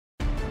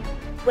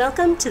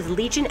Welcome to the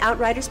Legion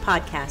Outriders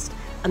podcast,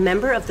 a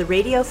member of the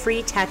Radio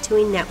Free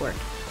Tattooing Network.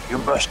 You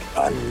must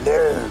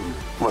unlearn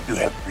what you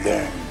have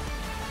learned.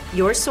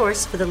 Your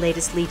source for the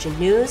latest Legion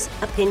news,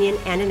 opinion,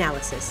 and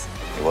analysis.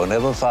 You will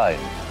never find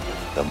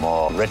the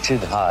more wretched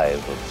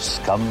hive of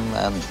scum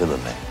and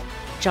villainy.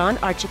 John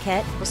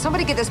Archiquette. Will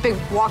somebody get this big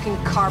walking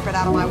carpet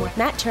out of my way?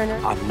 Matt Turner.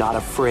 I'm not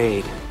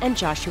afraid. And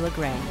Joshua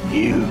Gray.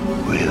 You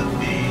will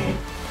be.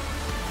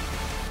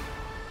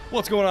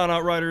 What's going on,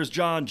 Outriders?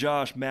 John,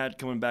 Josh, Matt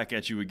coming back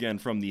at you again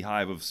from the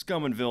hive of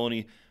scum and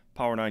villainy,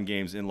 Power 9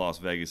 Games in Las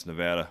Vegas,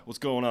 Nevada. What's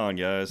going on,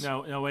 guys?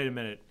 Now, wait a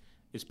minute.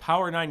 Is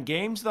Power 9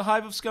 Games the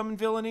hive of scum and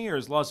villainy, or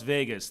is Las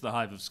Vegas the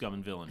hive of scum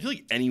and I villainy? feel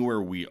like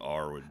anywhere we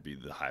are would be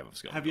the hive of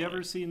scum Have and you villainy.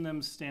 ever seen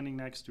them standing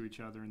next to each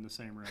other in the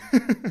same room?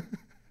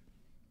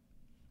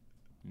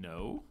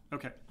 No.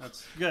 Okay,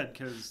 that's good,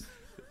 because...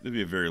 It'd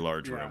be a very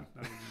large room.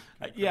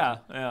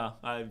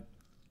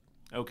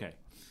 Okay.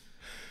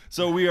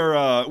 So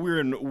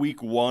we're in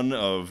week 1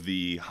 of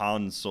the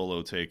Han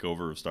Solo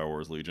takeover of Star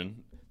Wars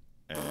Legion,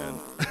 and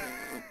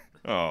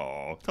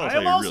tell us I how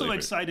am you also really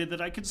excited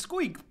that I could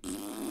squeak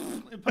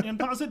in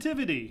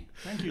positivity.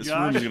 Thank you, This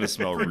Josh. room's gonna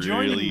smell for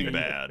joining really me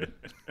bad.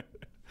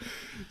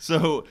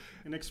 So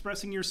and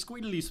expressing your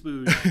squeedly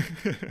spoon.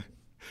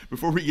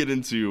 before we get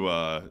into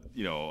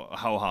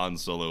how Han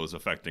Solo is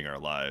affecting our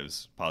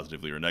lives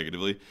positively or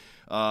negatively,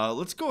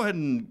 let's go ahead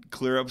and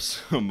clear up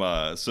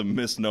some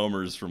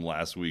misnomers from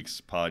last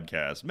week's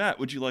podcast. Matt,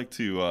 would you like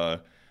to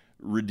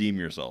redeem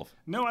yourself?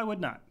 No, I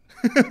would not.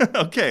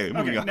 Okay,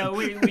 moving on. No,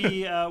 we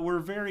were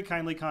very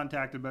kindly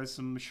contacted by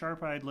some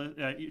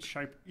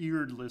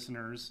sharp-eared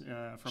listeners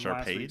from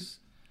last week's.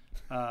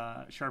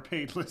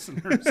 Sharp-eyed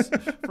listeners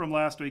from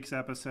last week's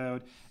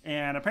episode.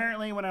 And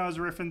apparently when I was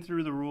riffing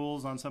through the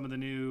rules on some of the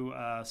new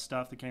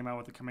stuff that came out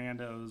with the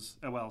Commandos,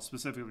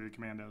 specifically the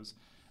Commandos,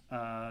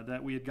 that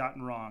we had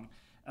gotten wrong.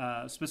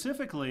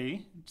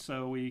 Specifically,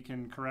 so we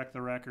can correct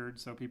the record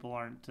so people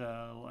aren't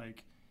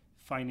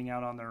finding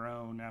out on their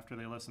own after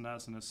they listen to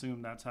us and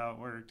assume that's how it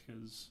worked,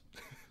 because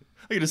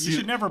you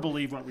should never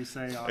believe what we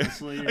say,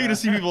 honestly. I'm going to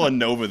see people on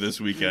Nova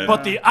this weekend.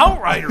 But the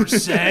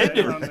Outriders said...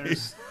 on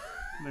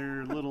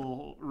their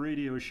little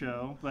radio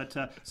show. But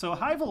so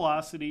high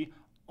velocity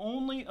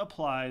only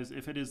applies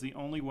if it is the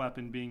only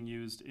weapon being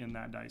used in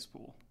that dice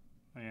pool.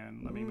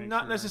 And let me make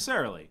Not sure.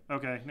 necessarily.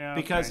 Okay, no,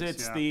 Because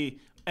thanks, it's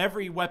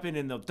every weapon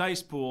in the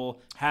dice pool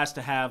has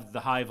to have the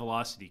high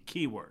velocity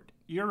keyword.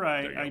 You're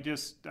right. There you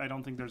go. I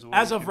don't think there's a way.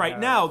 As you of can right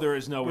have- now, there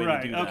is no way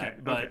Right, to do that. okay,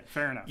 But, okay,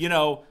 fair enough.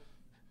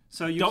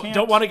 So you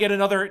don't want to get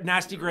another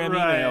nasty gram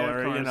Right, email, of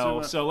or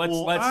course. so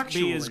let's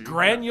be as actually,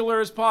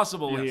 granular as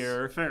possible Yes,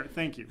 here. Fair.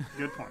 Thank you.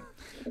 Good point.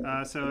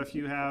 So if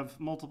you have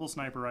multiple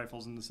sniper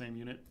rifles in the same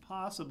unit,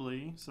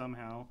 possibly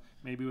somehow,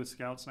 maybe with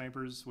scout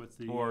snipers with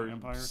the Or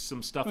Empire,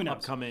 some stuff Who knows?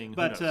 upcoming. Who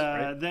But knows,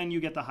 right? then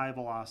you get the high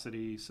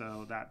velocity,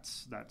 so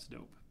that's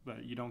dope.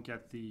 But you don't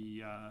get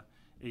the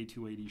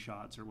A280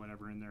 shots or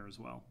whatever in there as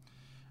well.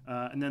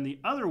 And then the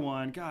other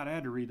one, God, I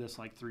had to read this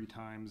like 3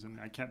 times, and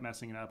I kept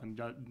messing it up. And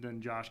then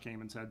Josh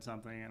came and said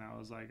something, and I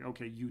was like,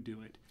 okay, you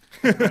do it.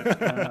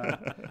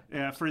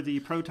 But, for the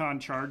proton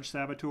charge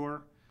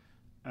saboteur,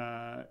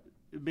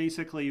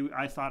 basically,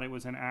 I thought it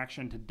was an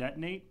action to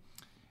detonate.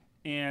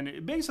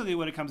 And basically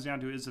what it comes down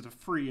to is it's a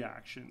free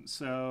action.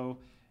 So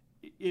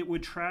it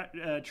would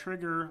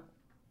trigger...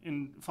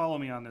 And follow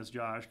me on this,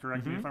 Josh.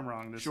 Correct me if I'm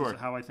wrong. This is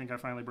how I think I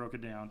finally broke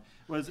it down.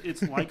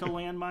 It's like a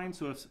landmine.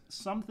 So if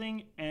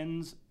something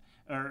ends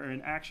or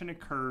an action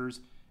occurs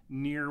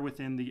near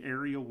within the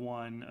area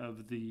 1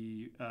 of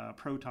the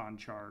proton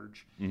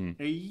charge,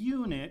 a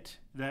unit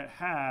that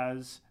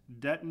has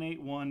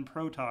detonate 1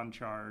 proton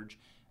charge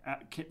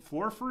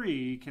for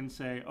free can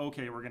say,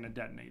 okay, we're going to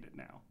detonate it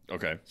now.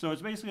 Okay. So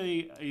it's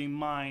basically a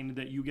mine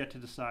that you get to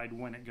decide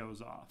when it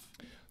goes off.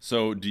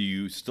 So do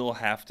you still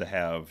have to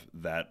have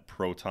that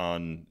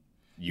proton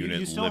unit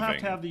You still living? have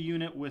to have the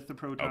unit with the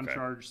proton Okay.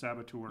 charge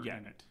saboteur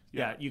in it.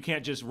 Yeah, you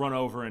can't just run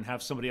over and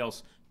have somebody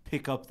else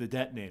pick up the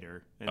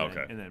detonator and,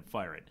 then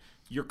fire it.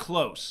 You're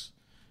close.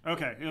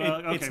 Okay.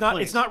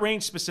 It's not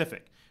range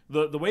specific.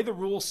 The way the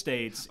rule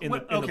states in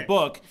the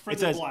book, For it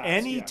the says blast,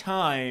 any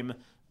time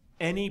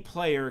any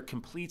player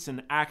completes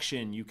an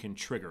action, you can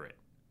trigger it.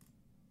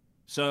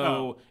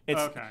 So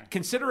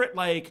consider it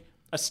like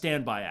a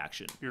standby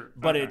action,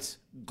 but it's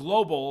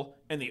global,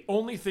 and the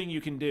only thing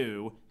you can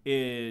do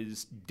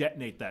is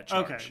detonate that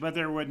charge. Okay, but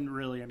there wouldn't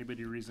really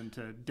anybody reason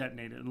to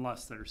detonate it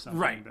unless there's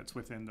something that's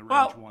within the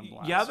range 1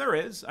 blast. Yeah, there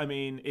is. I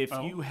mean, if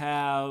you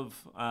have...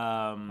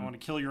 I want to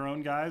kill your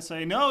own guys,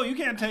 say, no, you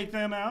can't take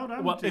them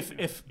out.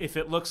 If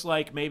it looks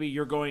like maybe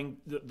you're going...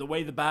 The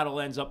way the battle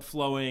ends up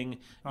flowing,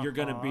 you're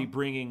going to be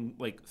bringing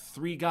like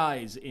 3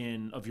 guys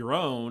in of your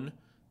own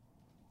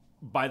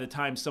by the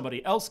time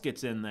somebody else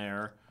gets in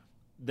there.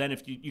 then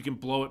if you can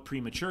blow it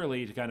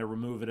prematurely to kind of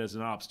remove it as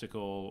an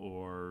obstacle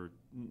or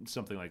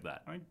something like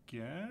that. I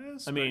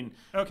guess. I mean,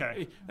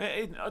 okay.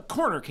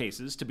 Corner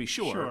cases to be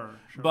sure. Sure.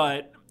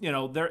 But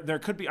there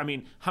could be. I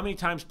mean, how many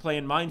times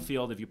playing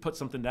Minefield have you put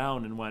something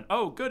down and went,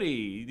 oh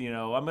goody,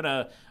 I'm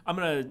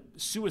gonna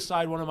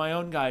suicide one of my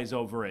own guys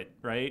over it,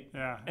 right?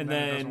 Yeah. And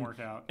then it doesn't work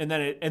out. And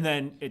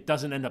then it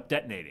doesn't end up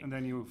detonating.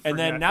 And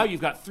then now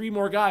you've got 3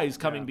 more guys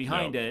coming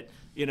behind it.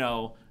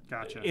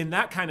 Gotcha. In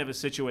that kind of a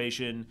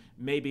situation,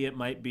 maybe it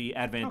might be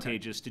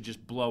advantageous to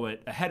just blow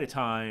it ahead of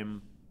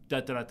time.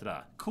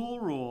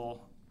 Cool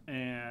rule,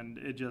 and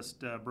it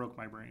just broke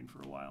my brain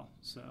for a while.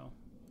 So,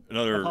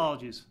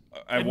 apologies.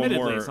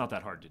 Admittedly, it's not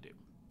that hard to do.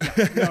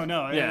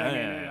 No.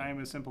 I am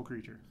a simple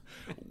creature.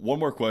 One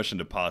more question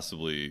to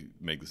possibly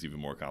make this even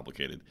more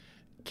complicated.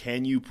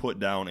 Can you put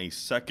down a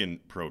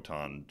second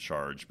proton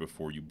charge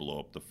before you blow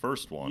up the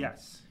first one?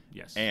 Yes.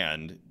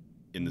 And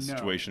in the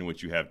situation in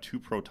which you have 2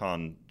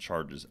 proton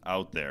charges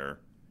out there,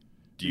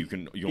 you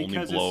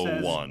only blow it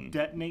says one.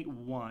 Detonate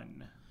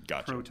 1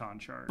 proton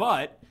charge.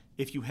 But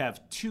if you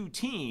have 2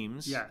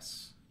 teams,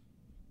 yes,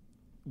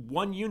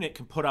 one unit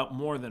can put out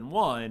more than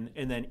one,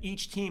 and then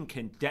each team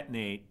can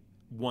detonate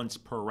once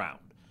per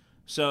round.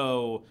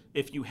 So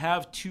if you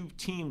have 2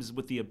 teams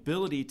with the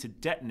ability to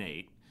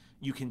detonate,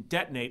 you can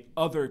detonate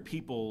other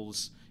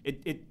people's.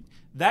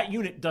 That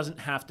unit doesn't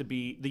have to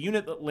be the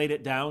unit that laid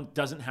it down.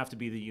 Doesn't have to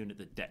be the unit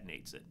that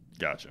detonates it.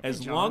 Gotcha.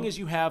 As long as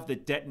you have the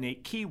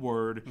detonate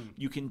keyword,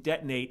 you can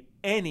detonate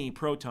any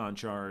proton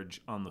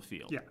charge on the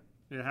field. Yeah,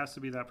 it has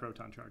to be that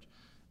proton charge.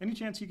 Any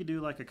chance you could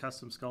do like a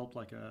custom sculpt,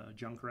 like a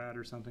Junkrat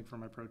or something for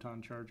my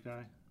proton charge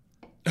guy?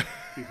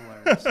 Be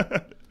hilarious.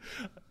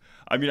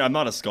 I mean, I'm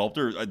not a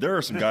sculptor. There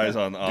are some guys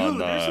on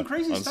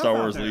Star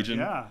Wars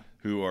Legion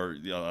who are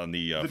on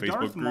the Facebook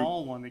Darth group.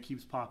 Maul one that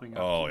keeps popping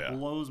up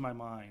blows my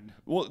mind.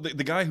 Well,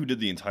 the guy who did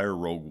the entire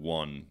Rogue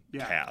One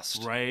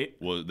cast, right?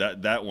 Well,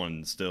 that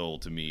one still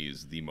to me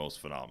is the most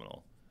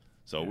phenomenal.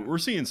 So we're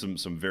seeing some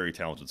very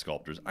talented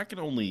sculptors.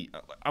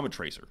 I'm a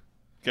tracer.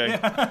 Okay,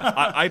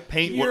 I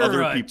paint what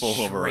other people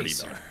have already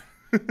done.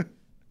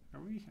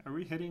 Are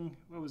we hitting,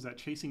 what was that,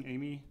 Chasing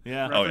Amy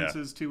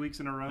references 2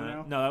 weeks in a row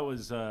now? No, that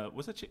was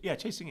that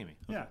Chasing Amy.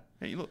 Yeah.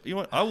 Hey, you know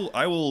what?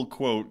 I will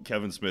quote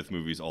Kevin Smith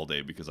movies all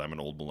day because I'm an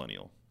old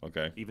millennial.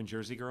 Okay. Even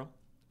Jersey Girl.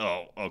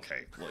 Oh,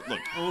 okay. Look.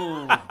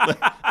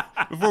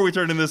 Before we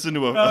turn this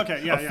into a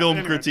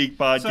film critique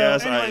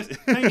podcast, so anyways,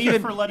 thank you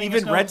for letting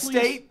us know. Red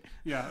State.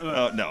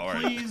 Yeah. No. All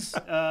right. Please,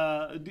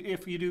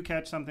 if you do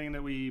catch something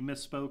that we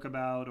misspoke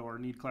about or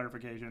need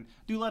clarification,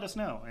 do let us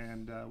know,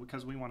 and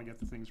because we want to get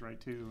the things right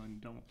too, and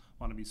don't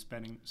want to be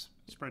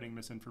spreading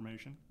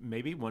misinformation.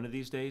 Maybe one of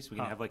these days we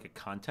can have like a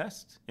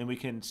contest, and we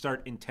can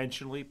start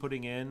intentionally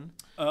putting in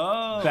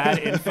bad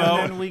info,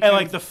 and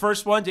like the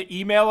first one to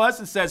email us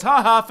and says,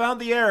 "Ha, found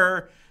the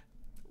error."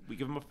 We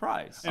give them a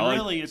prize. And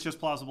really, it's just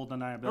plausible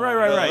deniability.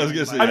 Right. I was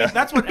gonna say, I mean,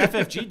 that's what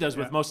FFG does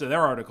with most of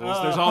their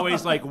articles. There's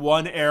always like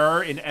one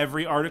error in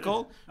every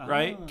article,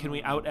 right? Can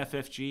we out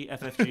FFG?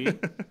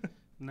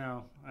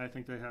 No, I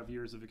think they have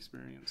years of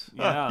experience.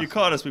 You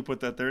caught us. We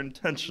put that there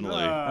intentionally.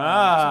 I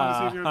just want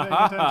to see if you're paying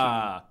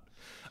attention.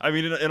 I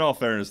mean, in all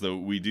fairness, though,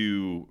 we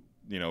do,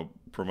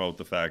 promote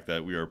the fact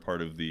that we are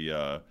part of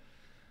the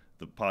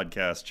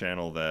podcast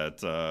channel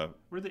that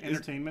we're the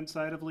entertainment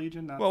side of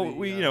Legion. Not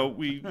we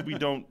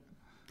don't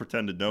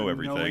pretend to know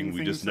everything.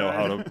 We just know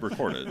how to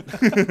record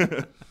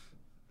it.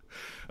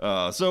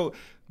 So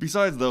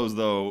besides those,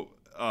 though,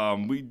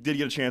 we did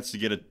get a chance to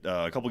get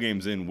a couple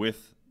games in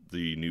with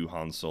the new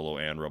Han Solo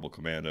and Rebel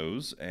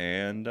Commandos.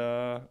 And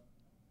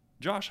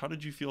Josh, how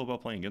did you feel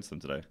about playing against them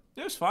today?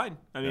 It was fine.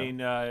 I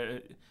mean, I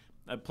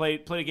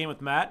played a game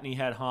with Matt, and he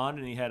had Han,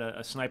 and he had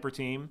a sniper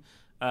team.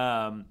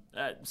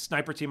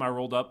 Sniper team, I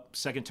rolled up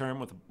second turn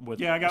with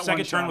I got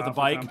second turn with a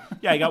bike.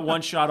 I got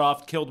one shot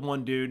off, killed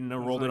one dude, and I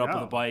rolled it up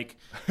with a bike.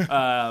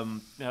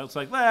 It's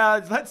like,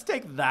 let's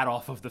take that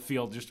off of the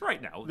field just right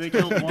now. They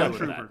killed one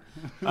trooper.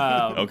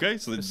 Okay,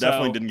 so they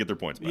definitely didn't get their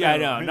points back. Yeah,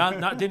 I know,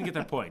 not didn't get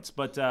their points,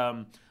 but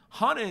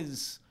Han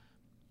is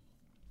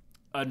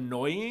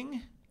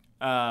annoying.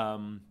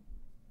 And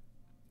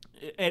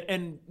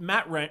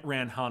Matt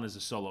ran Han as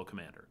a solo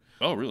commander.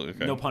 Oh, really?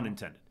 Okay. No pun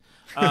intended.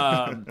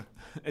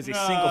 As a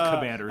single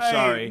commander,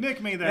 sorry.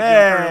 Nick made that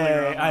joke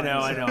earlier. I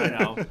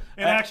know.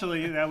 And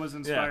actually, that was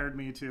inspired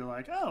me to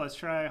let's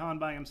try Han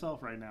by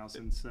himself right now,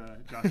 since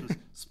Josh was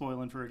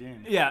spoiling for a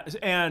game. Yeah,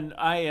 and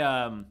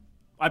I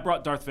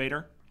brought Darth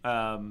Vader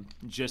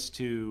just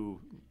to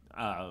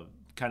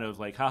kind of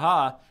like,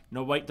 haha,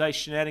 no white dice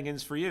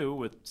shenanigans for you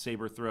with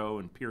Saber Throw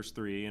and Pierce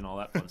 3 and all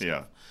that fun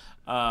stuff.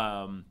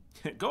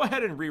 Go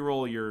ahead and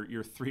re-roll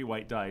your 3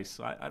 white dice.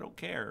 I don't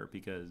care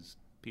because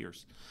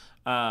Pierce.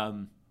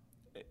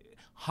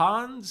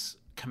 Han's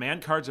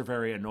command cards are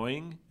very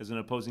annoying as an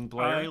opposing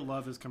player. I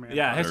love his command cards.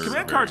 Yeah, his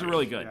command cards are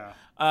really good.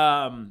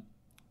 Yeah.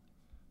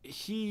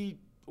 He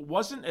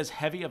wasn't as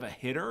heavy of a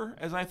hitter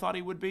as I thought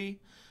he would be.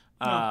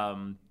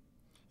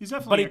 He's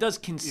definitely, but he does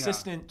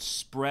consistent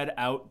spread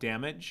out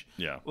damage.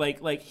 Yeah.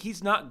 Like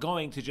he's not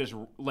going to just,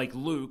 like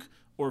Luke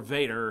or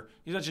Vader,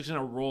 he's not just going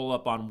to roll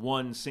up on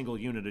one single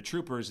unit of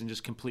troopers and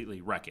just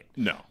completely wreck it.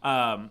 No.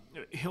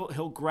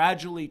 He'll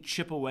gradually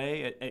chip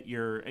away at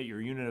your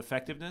unit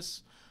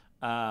effectiveness.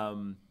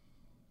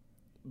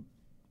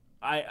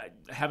 I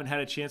haven't had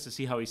a chance to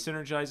see how he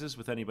synergizes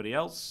with anybody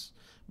else,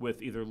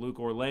 with either Luke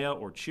or Leia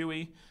or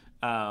Chewie.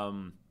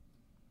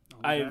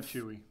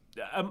 Chewie.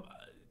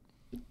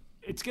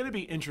 It's going to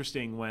be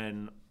interesting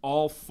when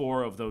all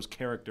 4 of those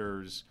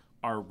characters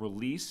are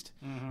released.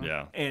 Mm-hmm.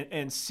 Yeah.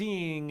 And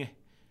seeing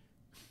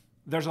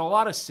there's a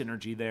lot of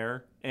synergy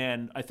there,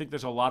 and I think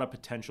there's a lot of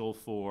potential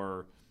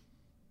for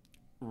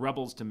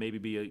Rebels to maybe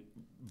be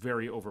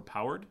very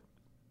overpowered,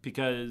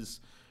 because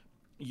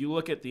you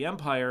look at the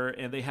Empire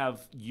and they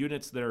have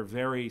units that are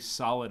very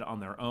solid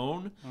on their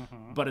own,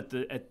 but at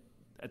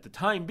the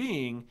time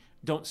being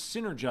don't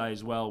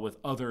synergize well with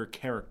other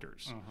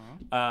characters.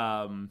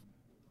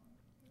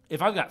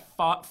 If I've got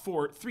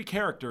 3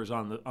 characters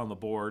on the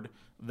board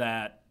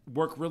that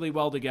work really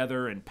well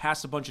together and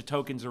pass a bunch of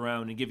tokens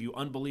around and give you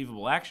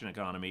unbelievable action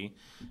economy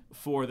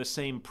for the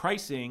same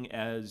pricing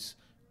as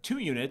 2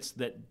 units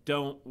that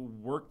don't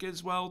work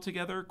as well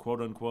together,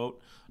 quote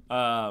unquote,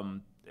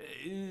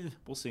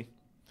 we'll see.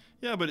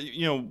 Yeah, but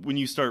when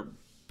you start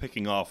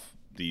picking off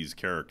these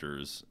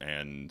characters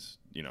and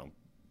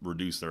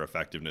reduce their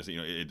effectiveness,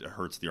 it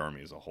hurts the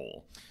army as a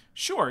whole.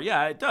 Sure,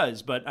 yeah, it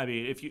does. But I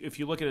mean, if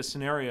you look at a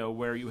scenario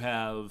where you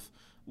have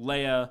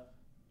Leia,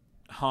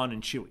 Han,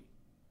 and Chewie,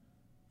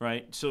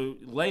 right? So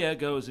Leia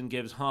goes and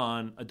gives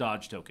Han a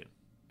dodge token,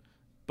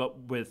 but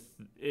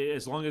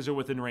as long as they're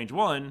within range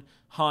 1,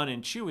 Han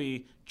and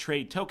Chewie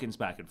trade tokens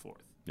back and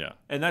forth. Yeah,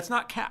 and that's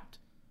not capped.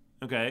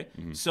 Okay,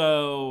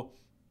 so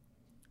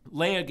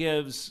Leia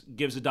gives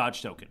a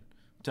dodge token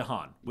to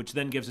Han, which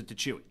then gives it to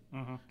Chewie,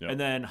 and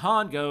then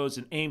Han goes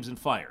and aims and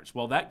fires.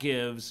 Well, that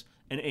gives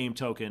an aim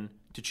token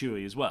to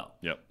Chewie as well.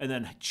 Yep. And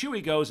then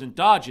Chewie goes and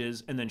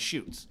dodges and then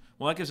shoots.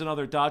 Well, that gives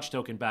another dodge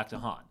token back to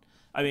Han.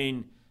 I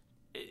mean,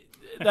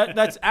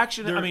 that's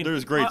action.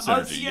 There's great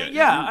synergy.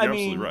 You're I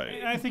mean, absolutely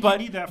right. I think you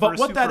need that for a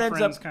Super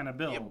Friends kind of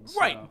build. Yeah,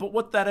 right, so. But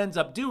what that ends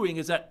up doing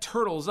is that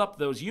turtles up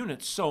those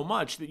units so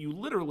much that you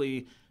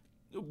literally,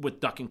 with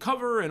duck and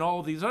cover and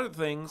all of these other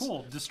things.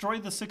 Cool. Destroy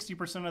the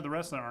 60% of the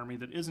rest of the army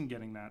that isn't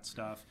getting that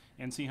stuff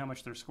and see how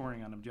much they're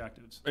scoring on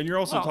objectives. And you're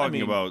also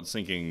talking about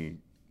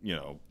sinking,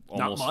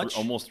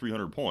 almost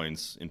 300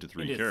 points into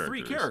 3 characters.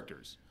 3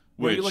 characters.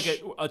 Where you look at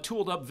a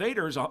tooled up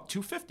Vader's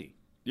 250.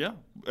 Yeah.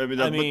 But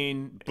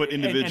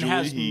individually and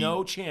has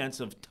no chance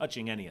of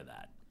touching any of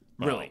that.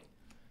 Really.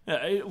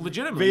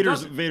 Legitimately.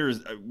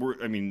 Vader's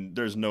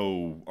there's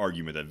no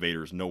argument that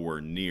Vader's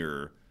nowhere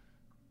near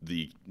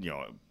the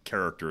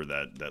character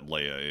that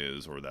Leia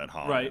is or that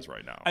Han is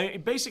right now.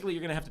 Basically,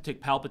 you're going to have to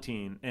take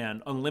Palpatine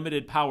and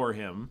unlimited power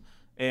him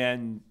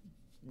and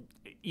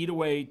eat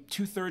away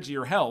 2/3 of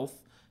your health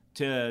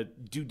to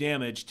do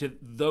damage to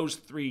those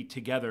 3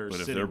 together.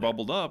 But if they're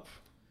bubbled up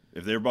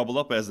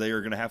as they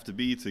are going to have to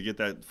be to get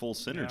that full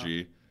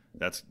synergy,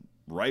 that's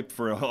ripe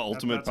for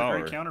ultimate power.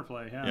 That's a great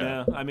counterplay.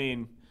 Yeah, I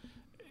mean,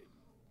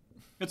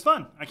 it's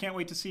fun. I can't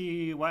wait to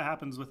see what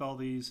happens with all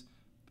these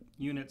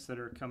units that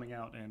are coming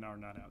out and are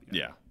not out yet.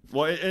 Yeah.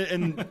 Well,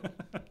 and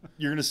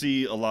you're going to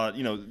see a lot,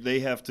 they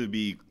have to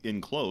be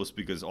in close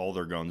because all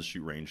their guns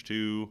shoot range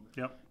 2.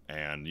 Yep.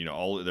 And,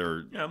 all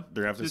they're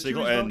have to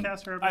signal. And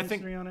I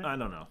think on it? I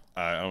don't know.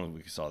 I don't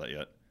think we saw that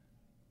yet.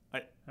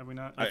 Have we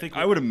not?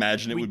 I would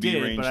imagine it would be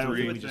range 3. But I don't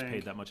think we just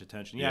paid that much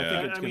attention. Yeah, I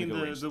think it's going to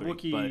go range 3. The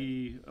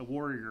Wookiee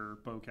warrior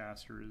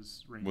bowcaster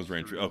is range 3. Was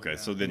range 3. Okay,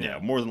 so then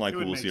more than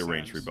likely we'll see a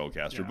range 3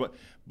 bowcaster. Yeah.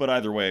 But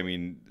either way,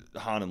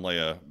 Han and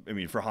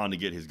Leia, for Han to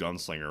get his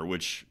gunslinger,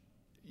 which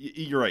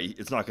you're right,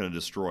 it's not going to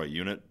destroy a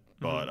unit,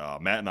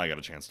 but Matt and I got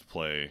a chance to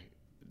play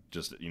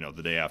just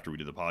the day after we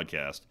did the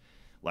podcast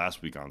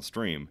last week on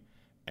stream,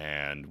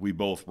 and we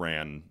both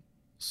ran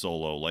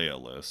solo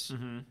Leia lists,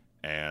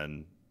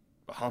 and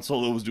Han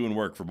Solo was doing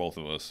work for both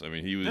of us.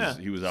 He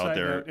was out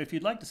there. If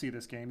you'd like to see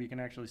this game, you can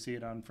actually see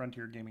it on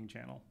Frontier Gaming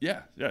Channel.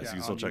 Yeah, so you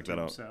can still check that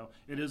out. So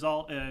it is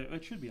all.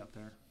 It should be up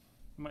there.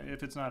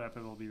 If it's not up,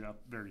 it will be up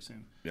very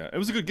soon. Yeah, it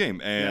was a good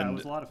game, and it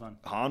was a lot of fun.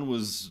 Han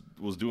was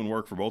doing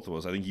work for both of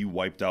us. I think you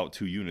wiped out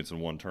 2 units in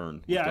one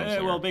turn.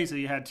 Yeah, well,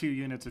 basically, you had 2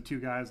 units of 2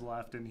 guys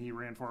left, and he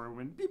ran forward and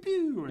went pew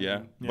pew.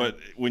 Yeah, but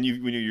when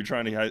you're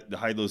trying to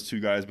hide those 2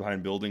 guys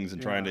behind buildings and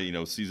trying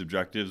to seize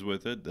objectives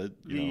with it,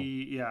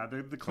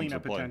 the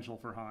cleanup potential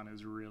for Han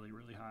is really,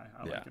 really high.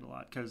 I like it a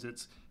lot because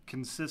it's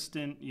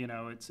consistent.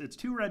 It's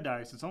 2 red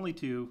dice. It's only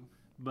 2,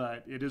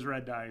 but it is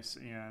red dice,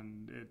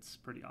 and it's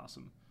pretty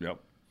awesome. Yep.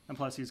 And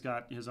plus, he's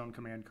got his own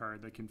command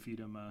card that can feed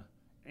him a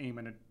aim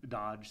and a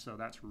dodge, so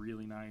that's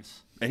really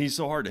nice. And he's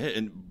so hard to hit.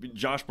 And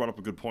Josh brought up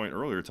a good point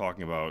earlier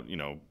talking about,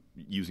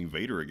 using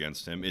Vader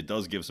against him. It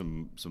does give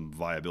some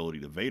viability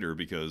to Vader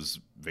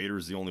because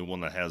Vader's the only one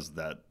that has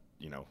that,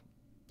 You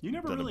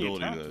never really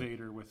attacked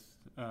Vader with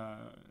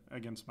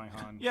against my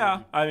Han.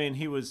 Yeah,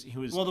 he was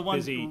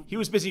busy. He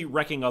was busy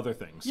wrecking other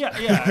things.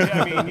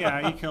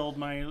 Yeah. He killed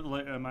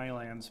my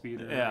land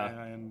speeder. Yeah.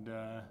 And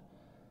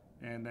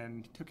and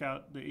then took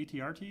out the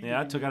ATRT.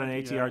 Yeah, took out an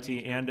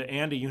ATRT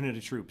and a unit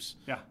of troops.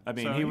 Yeah, I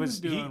mean so he was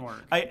doing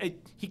work.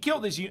 He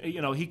killed his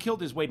he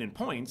killed his weight in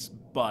points,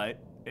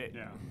 but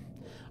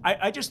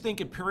I just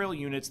think Imperial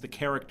units, the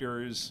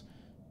characters,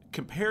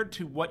 compared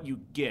to what you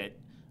get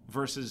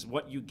versus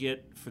what you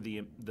get for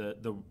the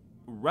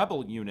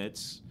Rebel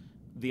units,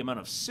 the amount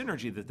of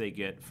synergy that they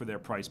get for their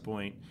price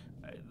point,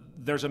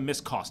 there's a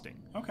miscosting.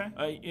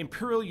 Okay.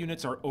 Imperial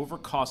units are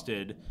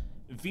overcosted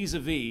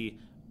vis-a-vis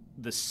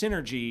the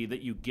synergy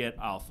that you get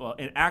off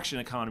an action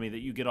economy that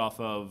you get off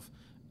of,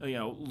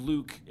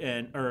 Luke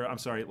like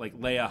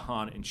Leia,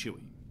 Han, and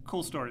Chewie.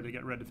 Cool story. They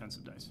get red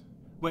defensive dice.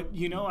 But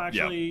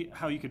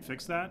how you could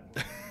fix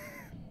that?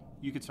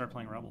 You could start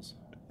playing Rebels.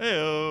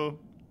 Heyo.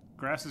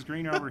 Grass is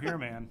greener over here,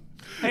 man.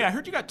 Hey, I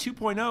heard you got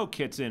 2.0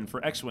 kits in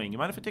for X-Wing. You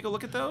mind if I take a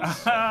look at those?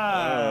 That's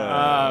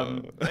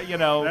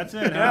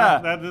it.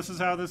 Yeah. This is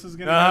how this is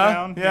going to go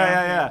down.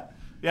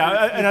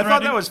 Yeah, and I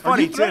thought that was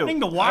funny, too. Are you threatening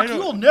to walk? You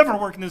will never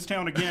work in this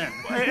town again.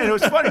 And it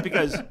was funny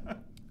because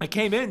I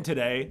came in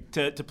today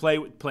to play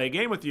a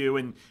game with you,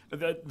 and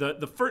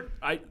the first,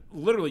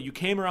 you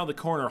came around the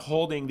corner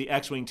holding the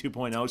X-Wing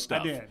 2.0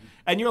 stuff. I did.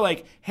 And you're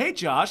like, "Hey,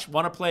 Josh,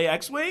 want to play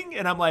X-Wing?"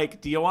 And I'm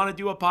like, "Do you want to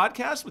do a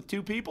podcast with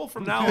two people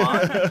from now on?"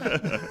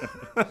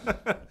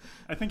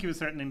 I think he was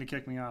threatening to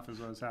kick me off is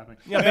what was happening.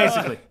 Yeah,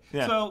 basically.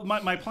 Yeah. So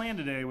my plan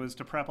today was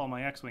to prep all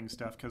my X-Wing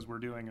stuff because we're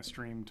doing a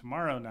stream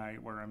tomorrow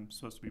night where I'm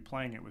supposed to be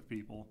playing it with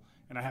people.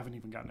 And I haven't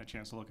even gotten a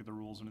chance to look at the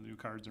rules and the new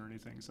cards or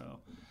anything. So,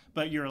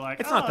 but you're like,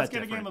 let's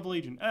get a game of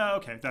Legion. Oh,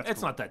 okay,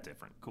 it's not that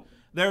different. Cool.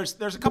 There's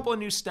a couple of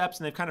new steps,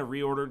 and they've kind of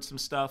reordered some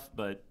stuff,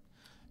 but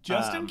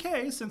just in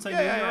case, since I knew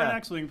you're an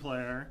X-Wing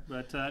player.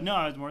 But no,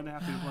 I was more than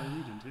happy to play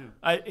Legion too.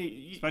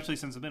 Especially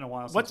since it's been a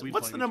while since we played.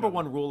 What's the number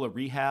one rule of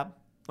rehab?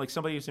 Like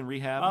somebody who's in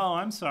rehab. Oh,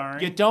 I'm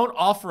sorry. You don't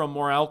offer them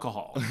more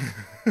alcohol.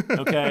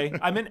 Okay,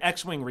 I'm in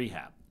X-Wing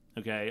rehab.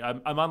 Okay,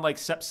 I'm on like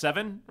step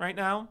 7 right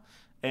now.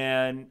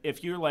 And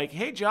if you're like,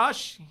 "Hey,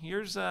 Josh,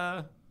 here's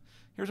a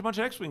bunch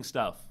of X-Wing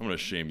stuff," I'm gonna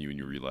shame you when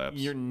you relapse.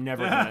 You're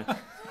never gonna.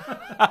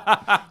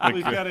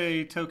 We've got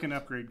a token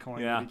upgrade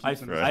coin. Yeah, I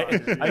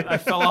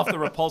fell off the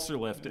repulsor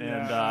lift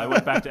and I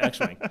went back to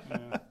X-Wing.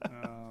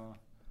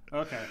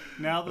 Okay,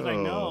 now that I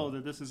know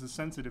that this is a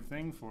sensitive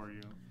thing for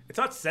you. It's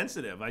not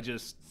sensitive.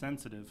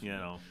 Sensitive.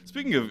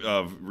 Speaking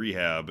of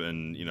rehab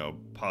and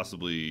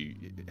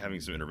possibly having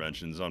some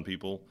interventions on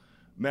people,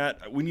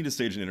 Matt, we need to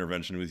stage an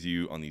intervention with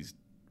you on these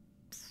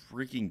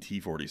freaking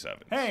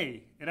T-47s.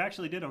 Hey, it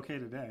actually did okay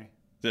today.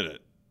 Did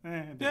it?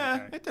 It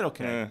did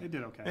okay. It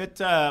did okay.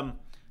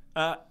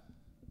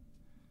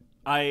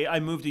 I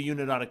moved a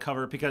unit out of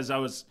cover because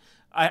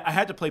I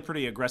had to play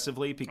pretty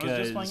aggressly because I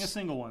was just playing a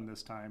single one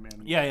this time.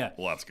 And yeah.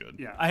 Well, that's good.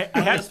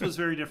 Yeah, this was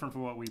very different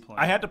from what we played.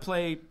 I had to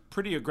play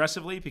pretty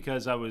aggressively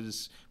because I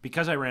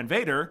ran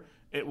Vader.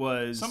 It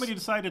was somebody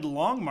decided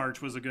Long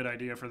March was a good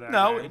idea for that.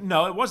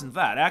 No, it wasn't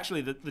that. Actually,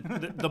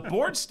 the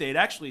board state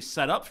actually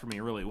set up for me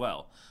really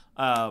well.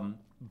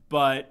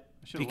 But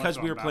because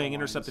we were playing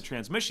intercepted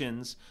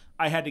transmissions,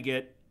 I had to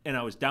get, and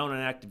I was down on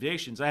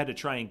activations, I had to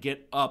try and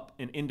get up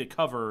and into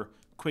cover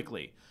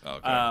quickly.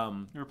 Okay.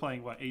 You were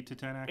playing, 8 to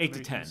 10 activations? 8 to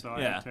 10, so yeah.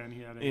 I had 10,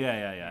 he had 8.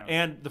 Yeah.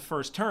 And the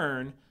first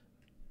turn,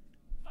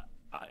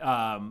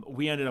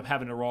 we ended up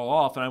having to roll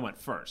off, and I went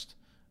first.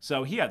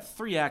 So he had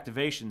 3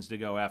 activations to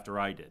go after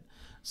I did.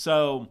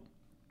 So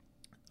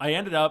I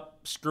ended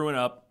up screwing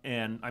up,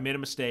 and I made a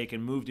mistake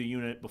and moved a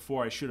unit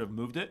before I should have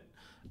moved it.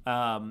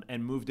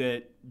 And moved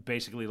it,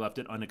 basically left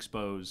it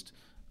exposed,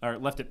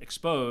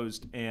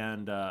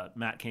 and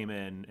Matt came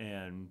in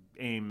and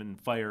aimed and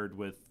fired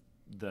with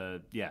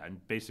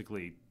and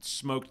basically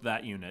smoked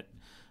that unit.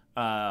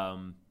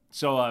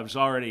 So I was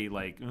already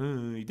like,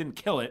 he didn't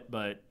kill it,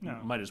 but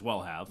might as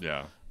well have.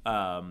 Yeah.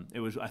 I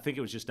think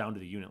it was just down to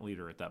the unit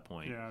leader at that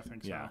point. Yeah, I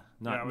think so. Yeah,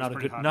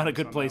 not a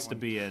good place to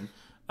be in.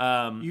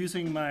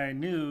 Using my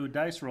new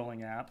dice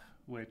rolling app,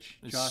 which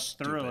Josh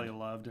thoroughly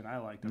loved, and I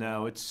liked it.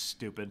 No, it's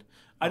stupid.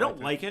 I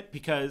don't like it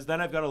because then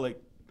I've got to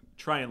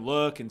try and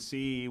look and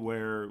see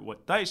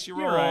what dice you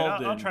rolled.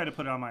 Right. I'll try to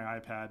put it on my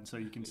iPad so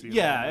you can see.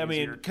 Yeah, I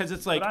mean, because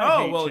it's like,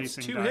 it's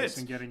 2 hits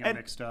and getting it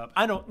mixed up.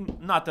 I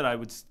don't. Not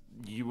that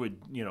you would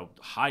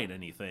hide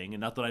anything,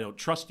 and not that I don't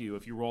trust you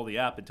if you roll the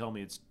app and tell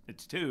me it's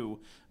 2,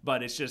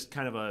 but it's just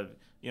kind of a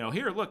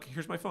here, look,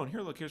 here's my phone.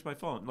 Here, look, here's my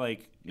phone.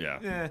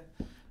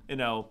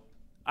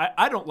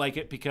 I don't like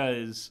it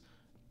because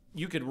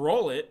you could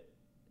roll it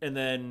and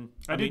then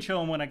I did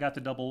show him when I got the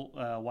double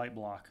white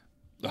block.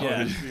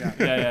 Yeah.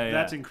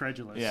 That's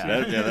incredulous.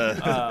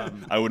 Yeah.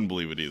 I wouldn't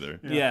believe it either.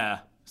 Yeah.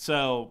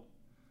 So,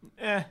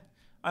 I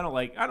don't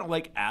like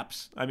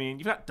apps. I mean,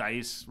 you've got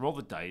dice. Roll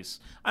the dice.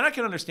 And I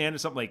can understand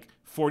something like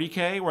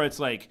 40K where it's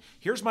like,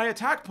 here's my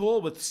attack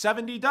pool with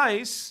 70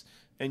 dice,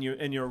 and you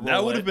roll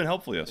that would have been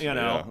helpful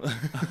yesterday.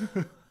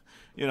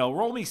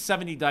 Roll me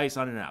 70 dice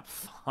on an app.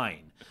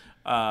 Fine.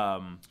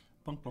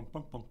 And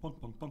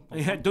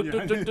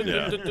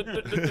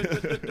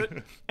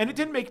it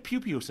didn't make pew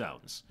pew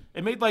sounds.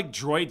 It made like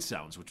droid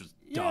sounds, which was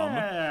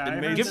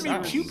dumb. Give me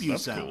pew pew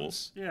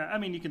sounds. Cool. Yeah, I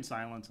mean you can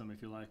silence them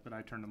if you like, but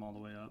I turned them all the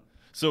way up.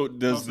 So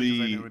does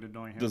the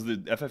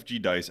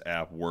FFG Dice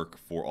app work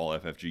for all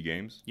FFG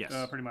games? Yes,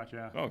 pretty much.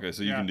 Yeah. Okay,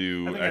 so you can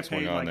do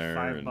X-Wing on there.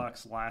 I paid like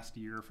 $5 last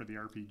year for the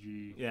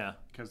RPG. Yeah,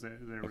 because there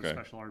were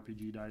special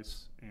RPG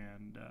dice,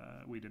 and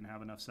we didn't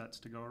have enough sets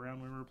to go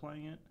around when we were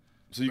playing it.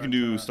 So you can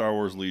do Star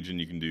Wars Legion,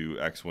 you can do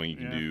X-Wing, you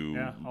can do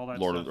all that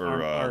Lord of, or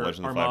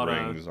Legend of the Five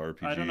Rings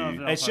RPG. I don't know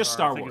if it's just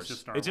Star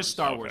Wars. It's just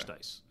Star Wars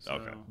dice. So,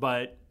 okay,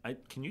 but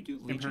can you do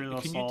Legion?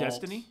 Can you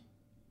Destiny?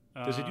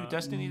 Does it do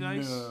Destiny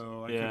dice?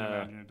 No, I can't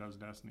imagine it does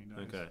Destiny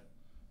dice. Okay.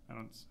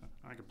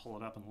 I could pull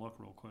it up and look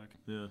real quick.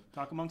 Yeah.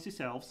 Talk amongst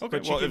yourselves. Okay.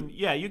 But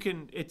you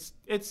can. It's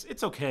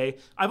okay.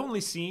 I've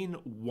only seen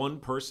one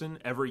person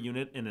ever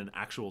unit in an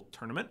actual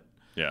tournament.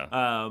 Yeah.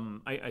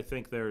 I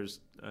think there's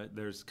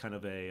kind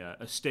of a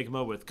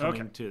stigma with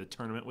coming to the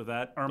tournament with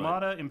that.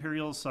 Armada,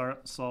 Imperial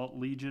Assault,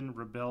 Legion,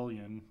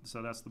 Rebellion.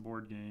 So that's the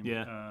board game.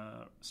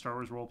 Yeah. Star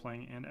Wars role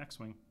playing and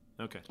X-Wing.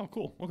 Okay. Oh,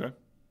 cool. Okay.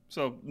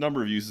 So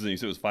number of uses, and you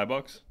said it was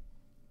 $5.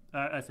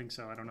 I think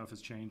so. I don't know if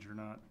it's changed or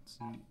not.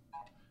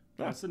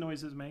 That's the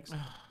noises it makes.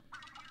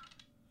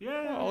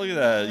 Yeah. Oh, look at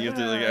that. You have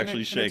to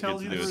actually shake it to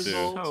do it too.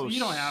 So you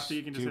don't have to.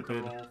 You can just hit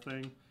the roll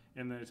thing,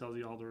 and then it tells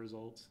you all the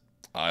results.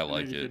 I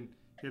like it. You can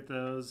hit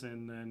those,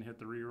 and then hit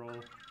the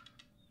reroll,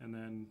 and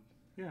then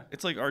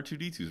it's like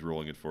R2D2's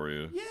rolling it for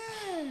you.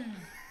 Yeah.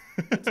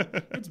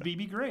 it's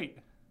BB great.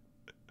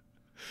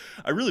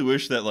 I really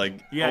wish that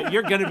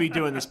you're gonna be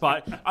doing this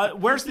spot.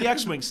 Where's the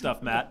X-Wing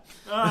stuff, Matt?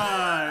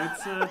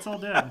 It's all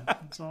dead.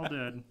 It's all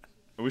dead.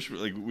 I wish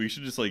we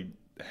should just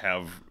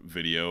have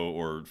video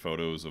or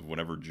photos of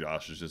whenever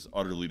Josh is just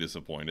utterly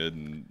disappointed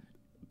and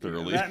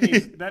thoroughly.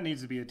 That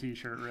needs to be a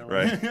T-shirt, really.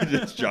 Right?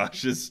 Just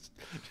Josh's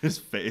his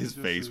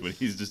face when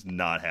he's just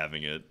not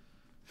having it.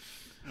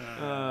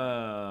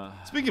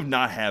 Speaking of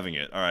not having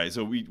it, all right.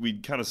 So we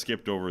kind of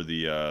skipped over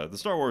the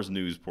Star Wars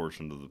news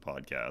portion of the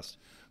podcast,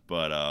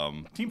 but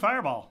Team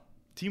Fireball.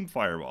 Team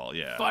Fireball,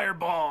 yeah.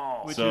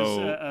 Fireball! Which is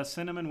a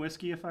cinnamon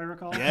whiskey, if I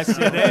recall. Yes,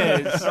 it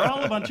is. They're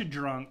all a bunch of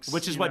drunks.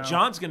 Which is what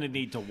John's going to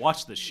need to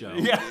watch the show.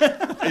 Yeah.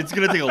 It's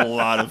going to take a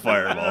lot of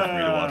Fireball for me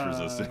to watch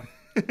Resistance.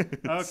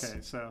 Okay,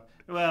 so,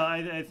 well,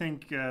 I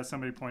think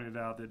somebody pointed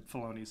out that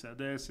Filoni said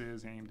this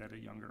is aimed at a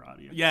younger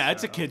audience. Yeah,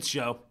 it's a kid's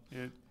show.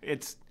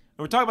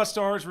 We're talking about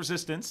Star Wars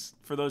Resistance,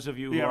 for those of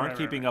you who aren't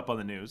keeping up on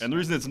the news. And the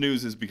reason it's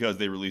news is because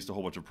they released a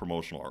whole bunch of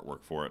promotional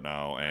artwork for it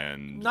now.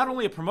 And not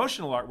only a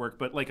promotional artwork,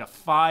 but like a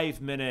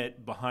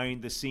 5-minute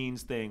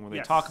behind-the-scenes thing where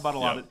they talk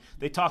about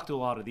they talk to a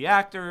lot of the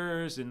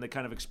actors, and they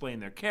kind of explain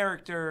their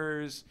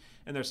characters,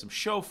 and there's some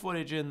show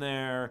footage in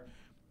there.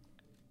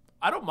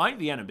 I don't mind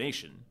the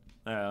animation.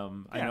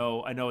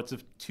 I know it's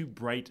too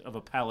bright of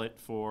a palette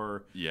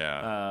for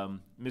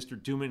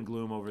Mr. Doom and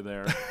Gloom over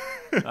there.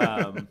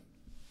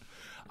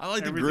 I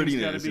like the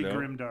grittiness. Got to be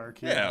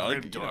grimdark. Yeah, I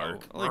like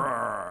dark. I like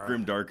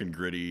grimdark and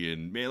gritty,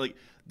 and man,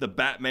 the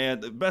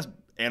Batman. The best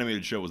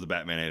animated show was the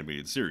Batman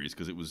animated series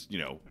because it was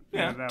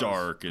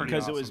dark and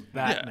because it was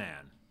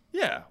Batman.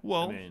 Yeah,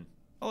 well,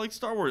 I like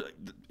Star Wars.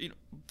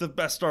 The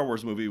best Star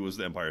Wars movie was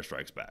The Empire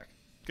Strikes Back.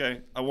 Okay,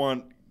 I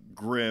want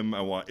grim.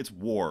 It's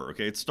war.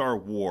 Okay, it's Star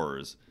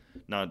Wars,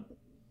 not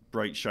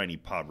bright shiny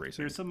pod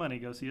racing. Here's some money.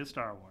 Go see a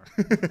Star Wars.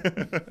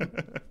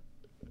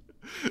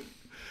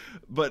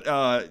 But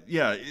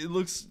it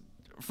looks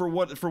for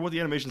what the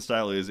animation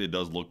style is. It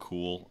does look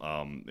cool.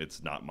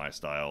 It's not my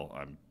style.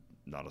 I'm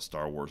not a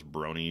Star Wars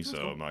brony,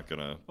 so I'm not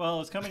gonna.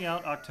 Well, it's coming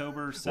out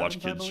October 7th, watch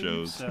kids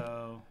shows.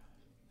 So,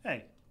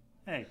 hey,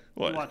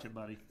 what? Watch it,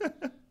 buddy.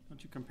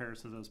 Don't you compare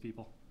us to those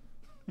people?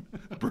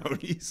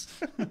 Bronies.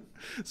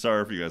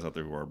 Sorry for you guys out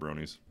there who are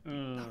bronies.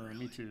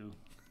 Me too.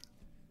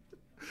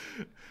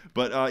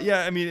 But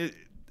I mean,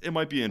 it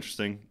might be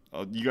interesting.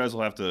 You guys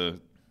will have to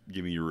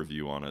give me your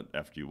review on it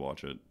after you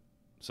watch it.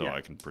 So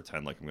I can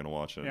pretend like I'm going to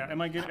watch it. Yeah, am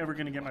I ever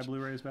going to get my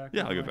Blu-rays back?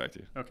 Yeah, I'll get back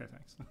to you. Okay,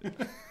 thanks.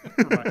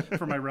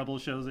 for my Rebel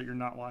shows that you're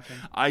not watching.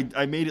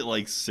 I made it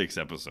like 6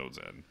 episodes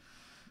in.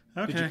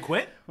 Okay. Did you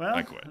quit? Well,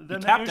 I quit. You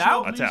tapped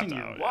out? I tapped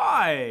out.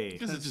 Why?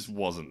 Because it just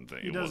wasn't the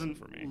thing. It wasn't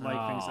for me.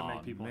 Like things that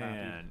make people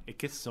happy. It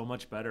gets so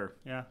much better.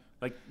 Yeah.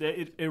 Like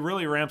it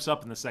really ramps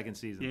up in the second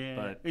season. Yeah.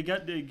 But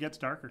it gets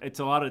darker. It's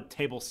a lot of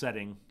table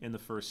setting in the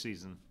first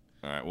season.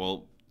 All right.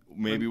 Well,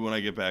 maybe when I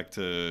get back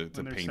to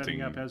when they're painting,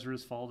 setting up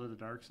Ezra's fall to the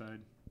dark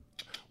side.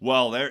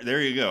 Well,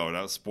 there you go.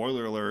 Now,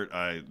 spoiler alert.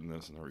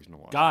 There's no reason to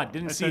watch. God,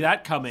 didn't see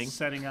that coming.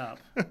 Setting up,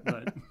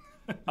 but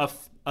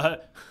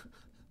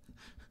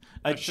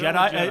a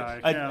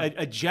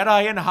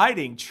Jedi in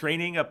hiding,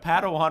 training a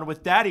Padawan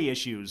with daddy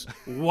issues.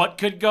 What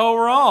could go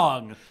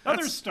wrong?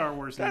 Other Star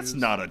Wars. That's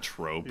news. not a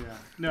trope. Yeah.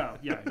 No.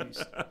 Yeah.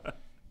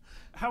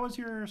 How was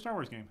your Star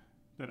Wars game?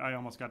 that I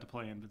almost got to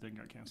play in, but then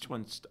got canceled. Which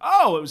one's?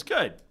 Oh, it was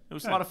good. It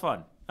was a lot of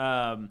fun.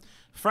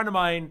 Friend of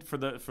mine,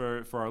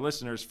 for our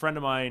listeners, friend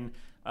of mine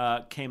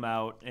came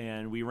out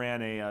and we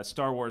ran a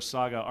Star Wars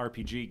Saga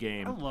RPG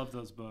game. I love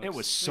those books. It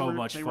was so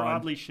much fun. They were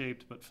oddly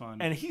shaped but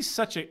fun. And he's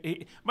such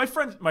my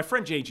friend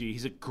JG.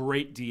 He's a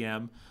great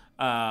DM.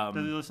 Does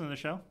he listen to the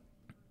show?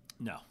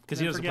 No, because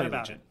he doesn't play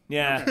about Legion. it.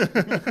 Yeah,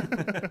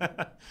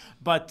 okay.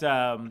 But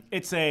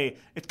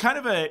it's kind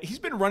of he's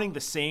been running the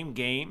same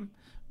game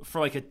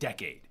for like a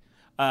decade.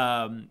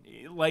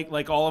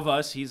 Like all of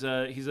us, he's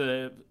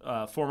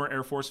a former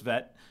Air Force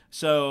vet.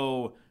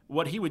 So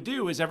what he would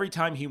do is every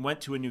time he went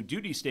to a new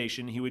duty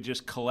station, he would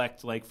just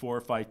collect like 4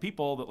 or 5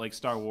 people that like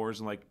Star Wars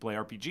and like play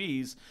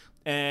RPGs,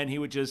 and he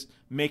would just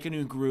make a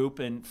new group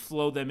and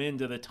flow them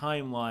into the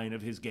timeline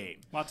of his game.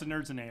 Lots of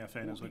nerds in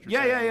AFA is what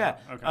you're saying. Yeah.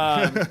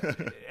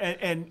 Okay.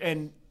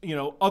 And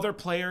other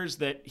players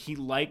that he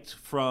liked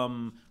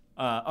from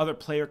other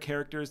player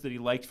characters that he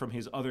liked from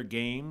his other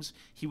games,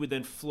 he would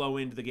then flow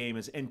into the game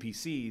as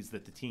NPCs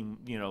that the team,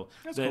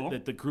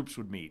 that the groups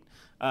would meet.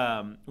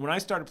 When I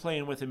started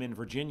playing with him in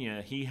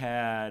Virginia, he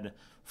had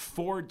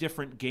 4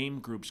 different game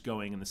groups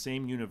going in the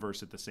same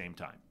universe at the same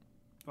time.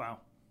 Wow.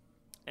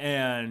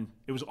 And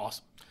it was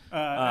awesome.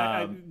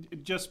 I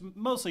just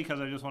mostly because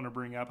I just want to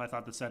bring up, I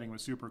thought the setting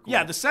was super cool.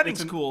 Yeah, the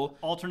setting's cool.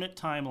 Alternate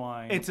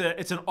timeline.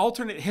 It's an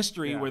alternate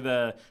history where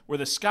the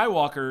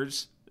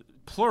Skywalkers,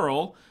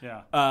 plural,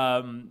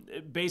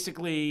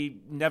 basically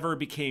never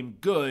became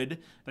good.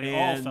 They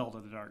all fell to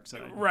the dark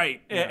side.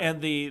 Right. Yeah.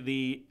 And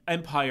the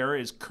Empire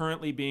is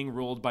currently being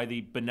ruled by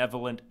the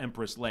benevolent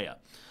Empress Leia.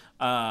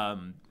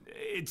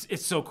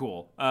 It's so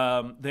cool.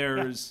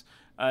 There's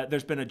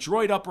been a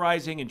droid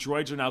uprising, and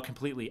droids are now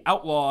completely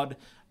outlawed.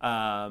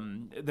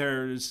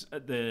 There's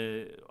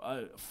the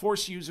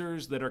Force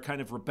users that are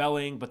kind of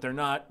rebelling, but they're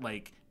not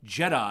like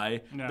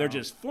Jedi. No. They're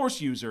just Force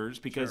users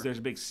because there's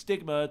a big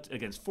stigma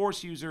against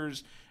Force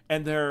users,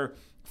 and their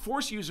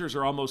Force users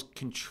are almost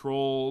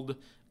controlled,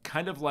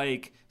 kind of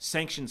like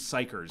sanctioned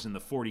psychers in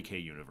the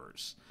 40K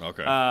universe.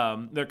 Okay.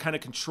 They're kind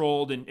of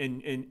controlled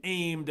and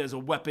aimed as a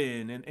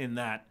weapon in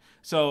that.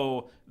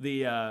 So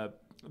the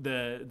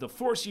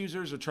Force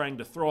users are trying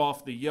to throw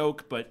off the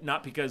yoke, but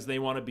not because they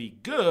want to be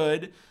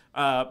good.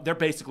 They're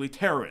basically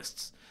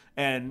terrorists,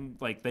 and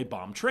like they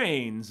bomb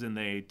trains and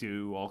they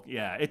do all.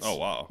 Yeah, it's oh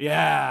wow.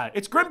 Yeah,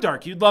 it's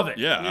grimdark. You'd love it.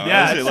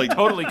 Yeah, it's like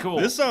totally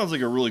cool. This sounds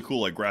like a really cool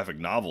like graphic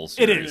novel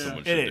series.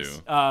 It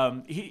is.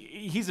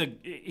 He's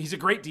a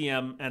great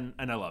DM, and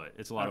I love it.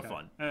 It's a lot of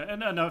fun.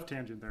 And enough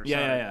tangent there.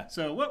 Yeah.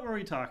 So what were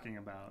we talking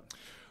about?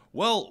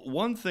 Well,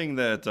 one thing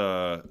that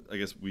I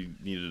guess we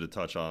needed to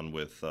touch on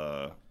with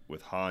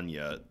Han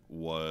yet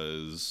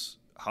was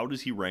how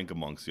does he rank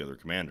amongst the other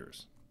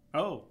commanders?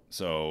 Oh.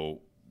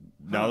 So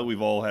now that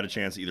we've all had a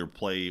chance to either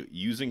play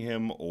using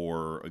him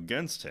or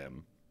against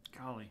him.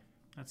 Golly,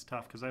 that's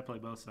tough because I play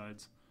both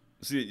sides.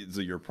 See,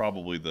 so you're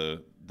probably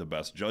the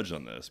best judge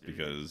on this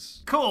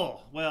because...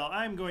 Cool. Well,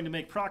 I'm going to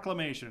make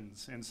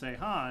proclamations and say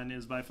Han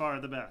is by far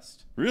the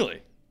best.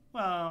 Really?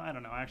 Well, I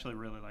don't know. I actually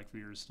really like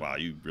Veers. Wow,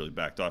 you really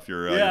backed off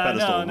your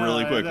pedestal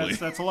really quickly.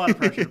 That's a lot of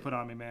pressure to put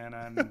on me, man.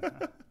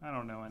 I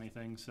don't know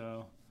anything,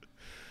 so...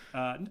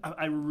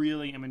 I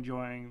really am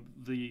enjoying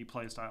the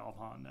playstyle of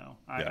Han now.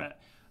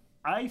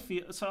 I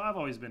feel so. I've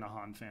always been a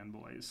Han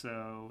fanboy,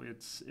 so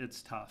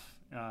it's tough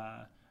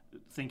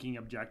thinking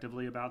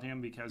objectively about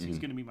him because he's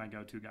going to be my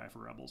go-to guy for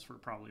Rebels for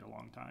probably a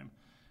long time.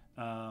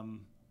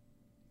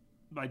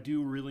 I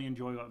do really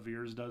enjoy what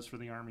Veers does for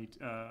the army,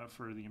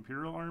 for the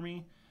Imperial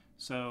Army.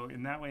 So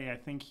in that way, I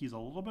think he's a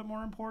little bit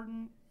more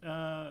important,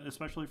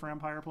 especially for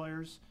Empire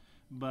players.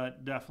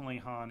 But definitely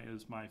Han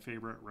is my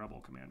favorite Rebel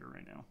commander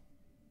right now.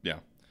 Yeah.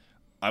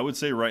 I would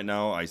say right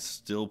now I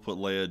still put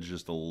Leia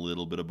just a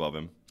little bit above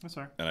him. That's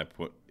fair. And I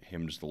put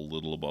him just a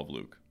little above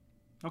Luke.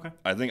 Okay.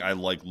 I think I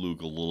like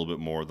Luke a little bit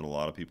more than a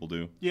lot of people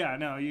do. Yeah,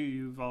 no,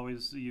 you've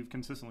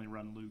consistently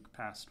run Luke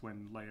past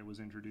when Leia was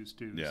introduced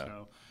too. Yeah.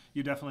 So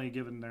you've definitely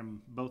given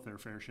them both their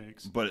fair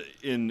shakes. But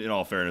in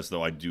all fairness,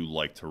 though, I do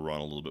like to run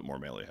a little bit more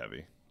melee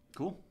heavy.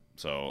 Cool.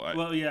 So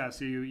well, yeah.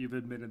 So you've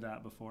admitted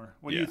that before.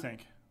 What do you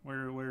think?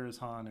 Where is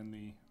Han in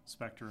the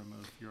spectrum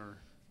of your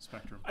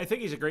spectrum? I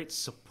think he's a great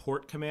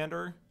support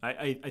commander.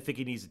 I think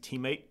he needs a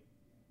teammate.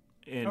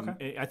 And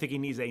I think he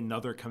needs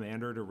another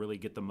commander to really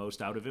get the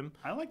most out of him.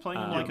 I like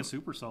playing him like a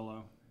super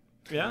solo.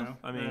 Yeah, you know?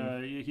 I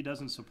mean... he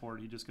doesn't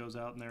support. He just goes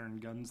out in there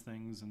and guns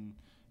things. And,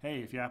 hey,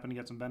 if you happen to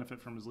get some benefit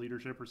from his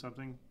leadership or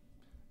something,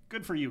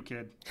 good for you,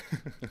 kid.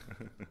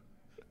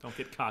 Don't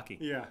get cocky.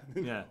 Yeah.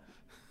 Yeah.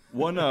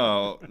 One,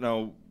 now,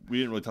 we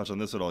didn't really touch on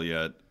this at all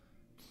yet.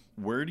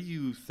 Where do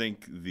you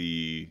think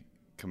the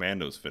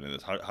commandos fit in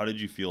this? How did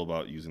you feel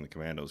about using the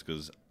commandos?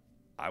 Because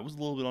I was a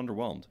little bit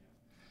underwhelmed.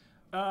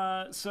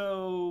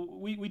 So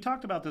we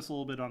talked about this a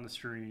little bit on the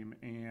stream,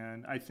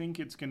 and I think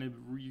it's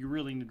you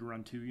really need to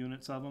run 2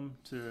 units of them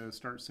to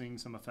start seeing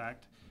some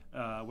effect,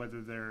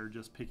 whether they're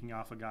just picking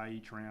off a guy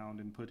each round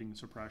and putting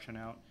suppression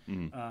out.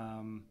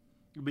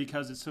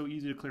 because it's so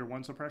easy to clear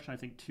one suppression. I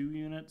think 2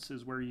 units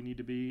is where you need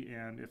to be,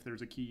 and if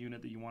there's a key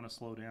unit that you want to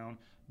slow down,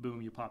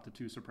 boom, you pop the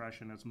 2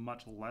 suppression. It's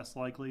much less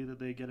likely that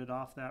they get it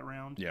off that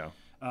round. Yeah.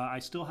 I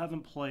still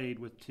haven't played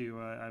with 2.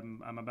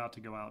 I'm about to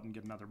go out and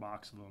get another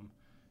box of them,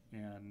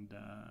 and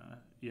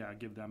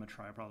give them a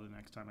try probably the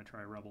next time I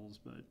try Rebels.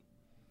 But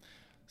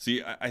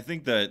see, I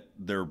think that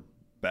their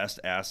best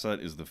asset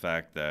is the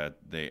fact that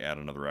they add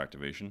another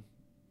activation.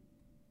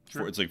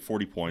 Sure. It's like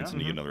 40 points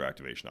and you get another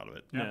activation out of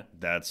it. Yeah.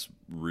 That's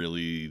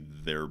really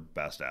their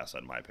best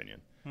asset, in my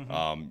opinion.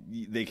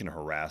 They can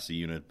harass a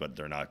unit, but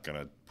they're not going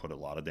to put a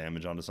lot of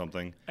damage onto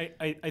something.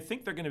 I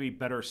think they're going to be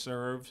better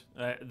served.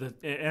 And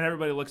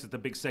everybody looks at the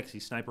big, sexy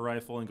sniper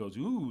rifle and goes,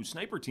 ooh,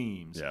 sniper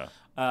teams. Yeah.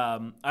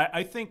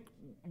 I think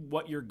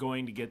what you're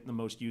going to get the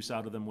most use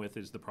out of them with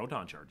is the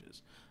proton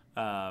charges.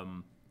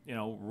 Run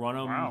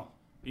them. Wow.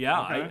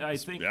 Yeah, okay. I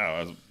think.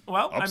 Yeah,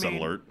 upset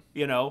alert.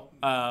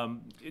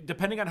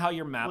 Depending on how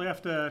your map. We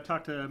have to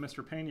talk to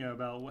Mr. Pena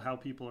about how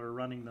people are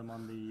running them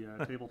on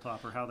the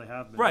tabletop or how they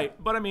have been.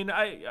 Right, but I mean,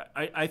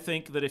 I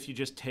think that if you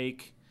just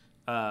take,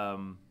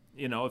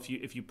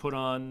 if you put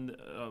on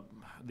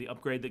the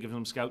upgrade that gives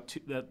them Scout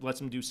 2, that lets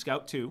them do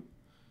Scout 2,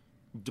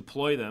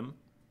 deploy them.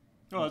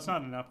 Oh, it's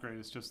not an upgrade.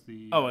 It's just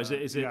the. Oh, is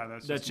it? Yeah,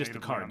 that's just the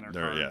card. On their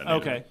card. Yeah.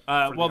 Okay.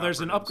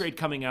 There's an upgrade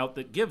coming out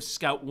that gives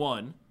Scout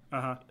 1.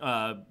 Put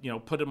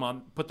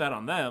that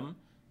on them,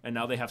 and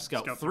now they have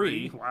Scout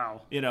 3.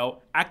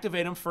 Wow.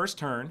 Activate them first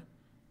turn,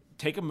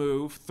 take a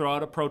move, throw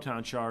out a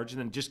proton charge,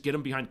 and then just get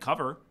them behind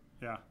cover.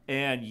 Yeah.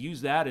 And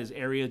use that as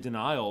area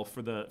denial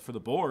for the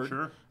board.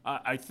 Sure.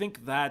 I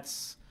think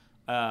that's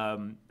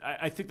going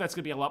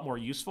to be a lot more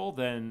useful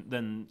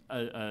than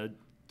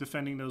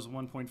defending those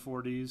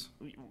 1.4Ds.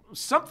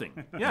 Something.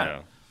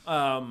 Yeah.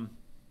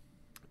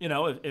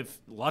 If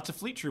lots of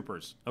fleet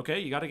troopers, okay,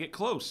 you got to get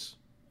close.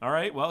 All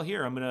right, well,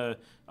 here I'm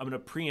gonna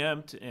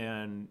preempt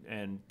and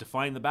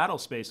define the battle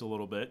space a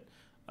little bit,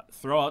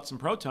 throw out some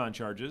proton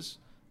charges,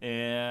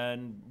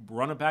 and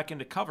run it back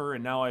into cover,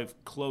 and now I've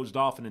closed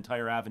off an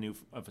entire avenue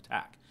of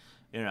attack.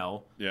 Yeah,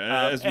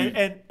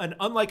 and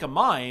unlike a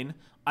mine,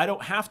 I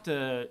don't have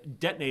to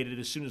detonate it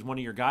as soon as one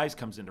of your guys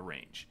comes into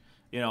range.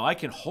 I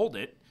can hold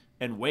it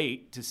and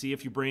wait to see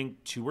if you bring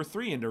 2 or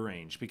 3 into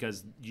range,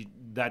 because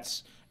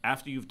that's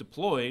after you've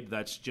deployed.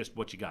 That's just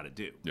what you got to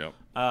do. Yeah.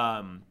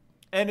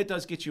 And it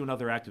does get you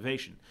another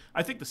activation.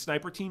 I think the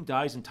sniper team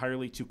dies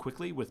entirely too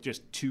quickly with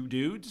just 2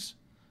 dudes.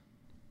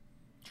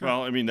 Sure.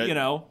 Well, I mean,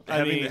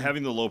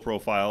 having the low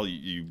profile,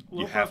 you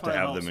have to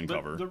have them in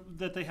cover.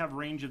 That they have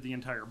range of the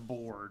entire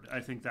board.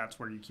 I think that's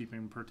where you keep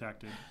them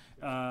protected.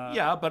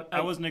 But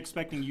I wasn't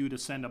expecting you to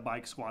send a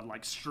bike squad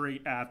like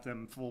straight at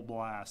them full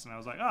blast, and I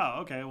was like,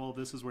 oh, okay, well,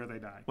 this is where they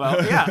die.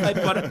 Well, yeah,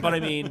 but I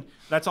mean,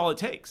 that's all it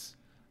takes.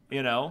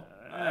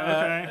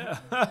 Okay.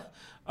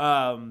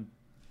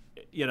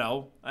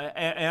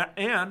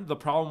 And the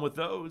problem with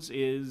those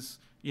is,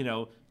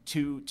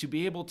 to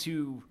be able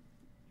to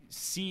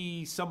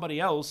see somebody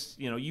else,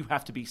 you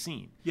have to be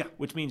seen. Yeah.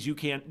 Which means you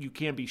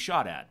can be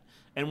shot at.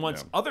 And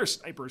once other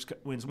snipers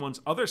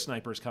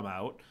come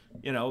out,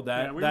 we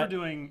were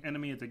doing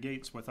Enemy at the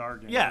Gates with our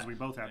game because we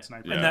both had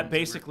snipers. And that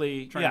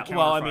basically,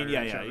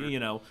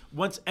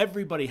 once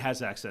everybody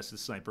has access to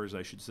snipers,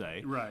 I should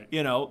say, right.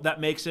 That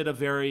makes it a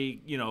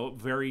very,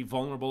 very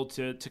vulnerable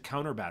to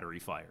counter battery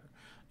fire.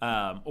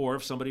 Or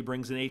if somebody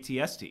brings an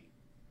ATST,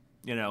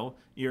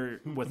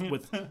 you're with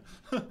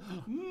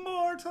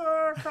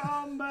Mortar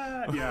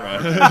Kombat. Yeah.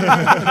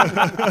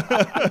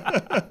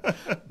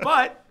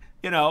 But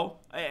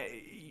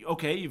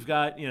okay, you've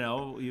got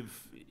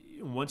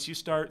once you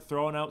start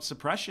throwing out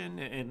suppression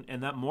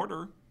and that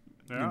mortar,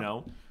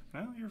 Well,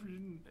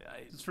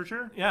 it's for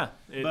sure. Yeah,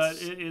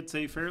 it's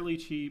a fairly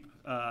cheap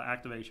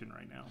activation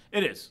right now.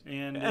 It is,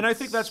 and I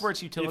think that's where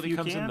its utility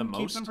comes in the most. If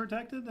you can keep them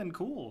protected, then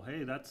cool.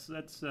 Hey, that's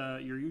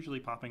you're usually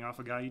popping off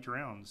a guy each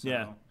round. So.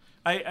 Yeah,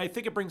 I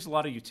think it brings a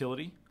lot of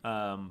utility.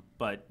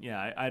 But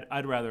yeah,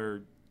 I'd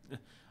rather.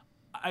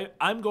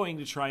 I'm going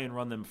to try and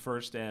run them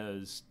first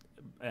as.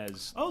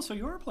 Oh, so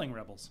you are playing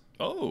Rebels?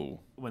 Oh,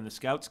 when the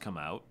scouts come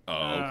out. Oh,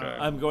 okay.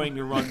 I'm going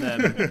to run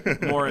them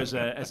more as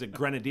a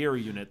grenadier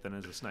unit than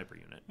as a sniper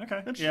unit.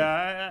 Okay.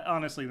 Yeah.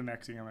 Honestly, the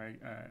next game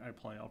I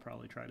play, I'll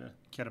probably try to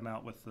get them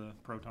out with the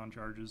proton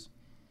charges.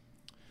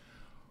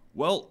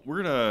 Well,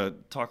 we're gonna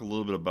talk a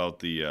little bit about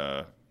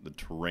the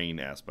terrain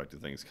aspect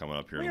of things coming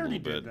up here in a little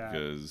bit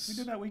because we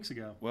did that weeks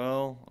ago.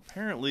 Well,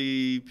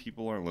 apparently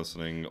people aren't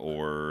listening,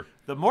 or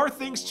the more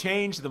things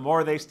change, the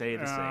more they stay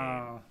the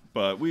same.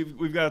 But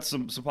we've got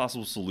some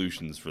possible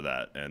solutions for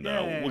that, and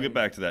we'll get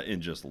back to that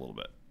in just a little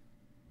bit.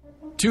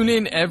 Tune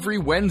in every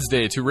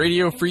Wednesday to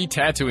Radio Free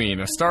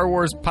Tatooine, a Star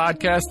Wars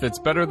podcast that's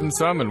better than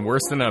some and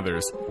worse than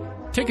others.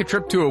 Take a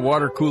trip to a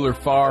water cooler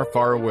far,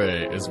 far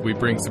away as we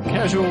bring some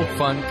casual,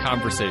 fun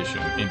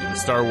conversation into the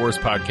Star Wars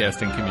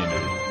podcasting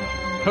community.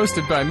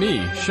 Hosted by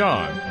me,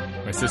 Sean,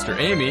 my sister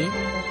Amy,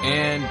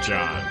 and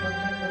John.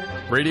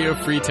 Radio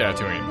Free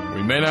Tatooine.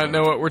 We may not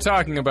know what we're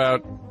talking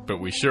about, but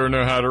we sure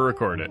know how to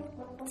record it.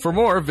 For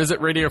more, visit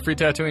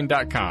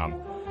RadioFreeTatooine.com.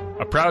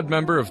 a proud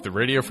member of the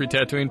Radio Free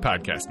Tatooine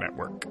Podcast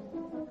Network.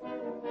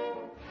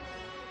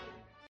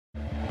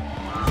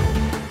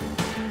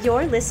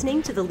 You're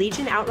listening to the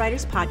Legion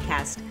Outriders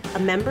podcast, a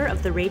member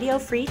of the Radio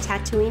Free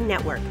Tatooine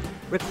Network,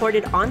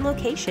 recorded on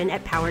location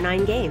at Power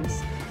 9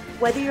 Games.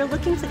 Whether you're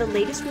looking for the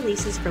latest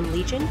releases from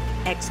Legion,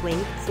 X-Wing,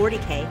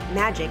 40K,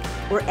 Magic,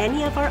 or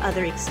any of our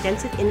other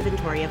extensive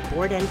inventory of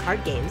board and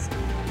card games,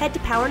 head to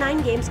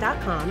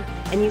power9games.com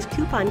and use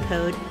coupon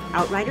code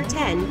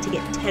OUTRIDER10 to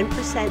get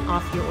 10%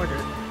 off your order.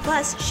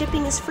 Plus,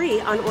 shipping is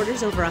free on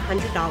orders over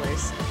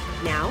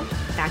 $100. Now,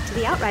 back to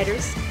the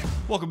Outriders.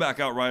 Welcome back,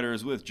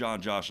 Outriders, with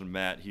John, Josh, and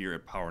Matt here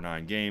at Power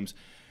 9 Games.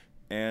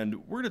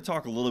 And we're going to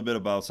talk a little bit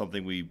about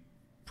something we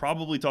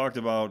probably talked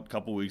about a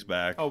couple weeks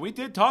back. Oh, we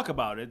did talk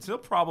about it. So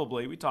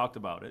probably we talked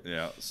about it.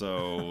 Yeah,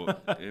 so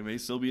it may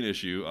still be an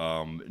issue.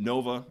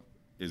 Nova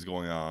is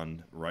going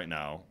on right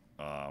now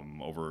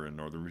over in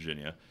Northern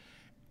Virginia.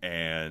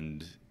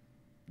 And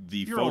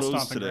the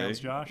photos today. Grounds,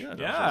 Josh.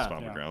 Yeah.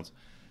 Stomping grounds.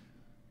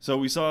 So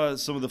we saw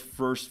some of the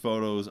first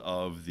photos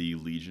of the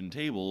Legion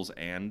tables,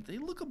 and they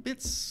look a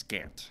bit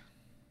scant.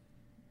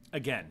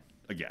 Again.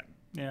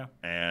 Yeah.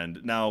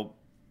 And now,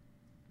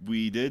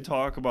 we did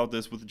talk about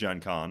this with Gen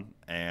Con,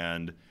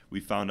 and we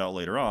found out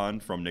later on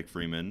from Nick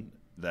Freeman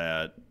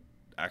that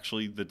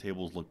actually the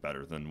tables look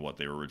better than what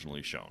they were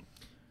originally shown.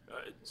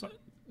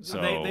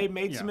 So they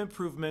made some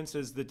improvements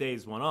as the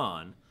days went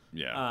on.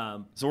 Yeah.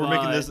 So we're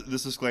making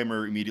this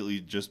disclaimer immediately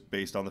just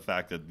based on the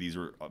fact that these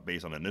are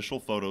based on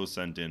initial photos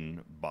sent in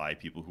by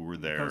people who were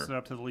there. Posted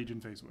up to the Legion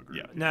Facebook group.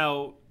 Yeah.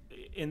 Now,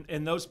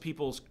 in those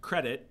people's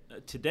credit,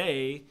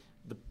 today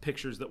the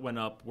pictures that went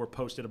up were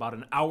posted about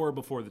an hour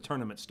before the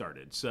tournament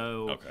started.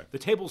 So the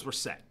tables were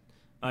set.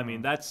 I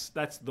mean, that's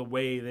the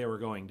way they were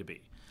going to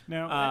be.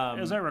 Now,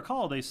 as I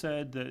recall, they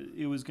said that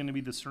it was going to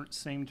be the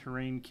same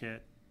terrain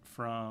kit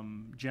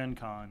from Gen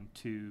Con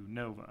to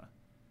Nova.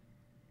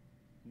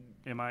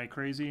 Am I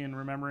crazy in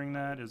remembering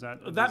that?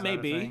 That may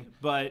be, thing?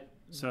 But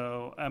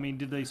so I mean,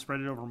 did they spread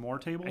it over more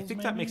tables? I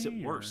think that makes it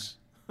worse.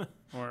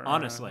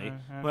 Honestly,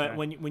 but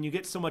when you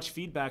get so much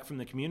feedback from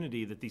the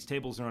community that these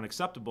tables are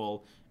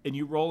unacceptable, and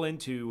you roll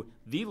into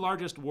the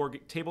largest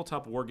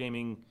tabletop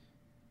wargaming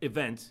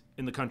event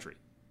in the country,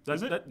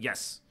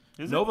 yes,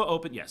 Is Nova it?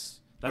 Open, yes,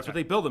 that's what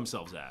they bill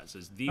themselves as,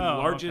 is the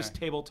largest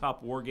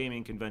tabletop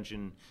wargaming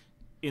convention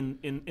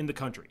in the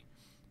country.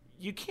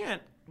 You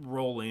can't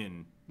roll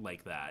in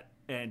like that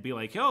and be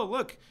like, oh,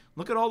 look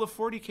at all the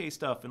 40K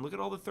stuff, and look at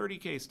all the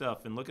 30K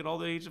stuff, and look at all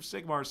the Age of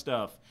Sigmar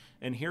stuff,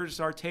 and here's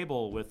our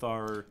table with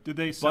our Did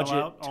they sell budget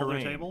out all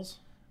terrain. their tables?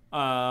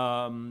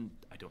 I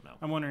don't know.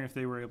 I'm wondering if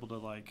they were able to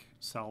like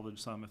salvage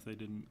some if they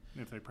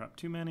prepped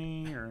too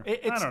many, or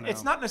I don't know.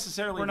 It's not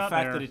necessarily the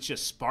fact that it's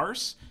just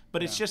sparse,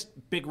 but it's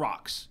just big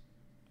rocks.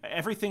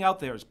 Everything out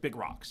there is big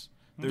rocks.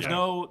 There's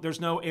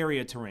no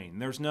area terrain.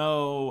 There's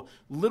no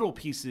little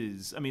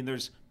pieces. I mean,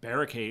 there's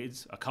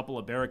barricades, a couple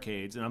of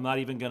barricades, and I'm not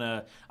even going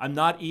to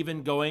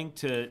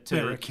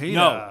Barricade.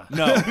 No,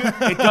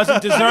 it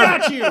doesn't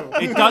deserve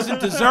it. It doesn't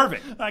deserve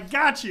it. I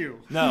got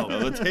you.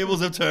 No, the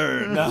tables have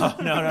turned.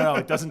 No,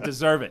 it doesn't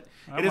deserve it.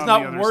 I'm it is on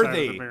not the other worthy.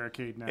 side of the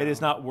barricade now. It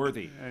is not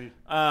worthy.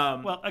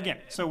 Well, again,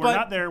 so we're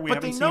not there. We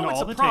haven't seen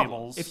all the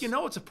tables. If you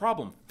know it's a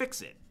problem,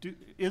 fix it.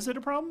 Is it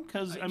a problem?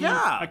 Because I mean,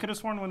 yeah. I could have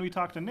sworn when we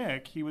talked to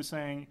Nick, he was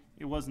saying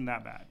it wasn't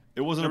that bad.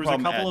 It wasn't there a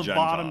problem. There was a couple of Gen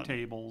bottom Con.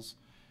 tables.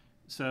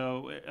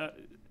 So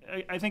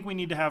I think we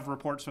need to have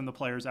reports from the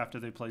players after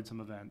they played some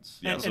events.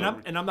 Yeah,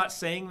 and I'm not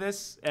saying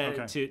this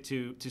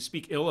to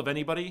speak ill of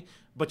anybody,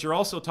 but you're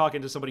also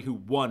talking to somebody who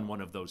won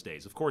one of those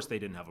days. Of course, they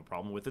didn't have a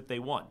problem with it; they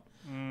won.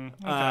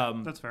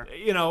 Okay, that's fair.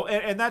 You know,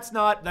 and that's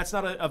not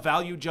a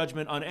value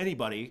judgment on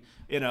anybody.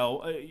 You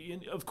know,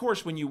 of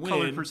course, when you win,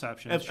 Colored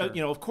perception. Sure.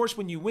 You know, of course,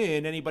 when you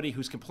win, anybody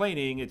who's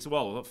complaining, it's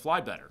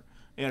fly better.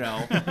 You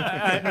know,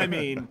 I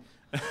mean,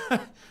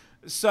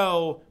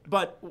 so,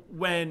 but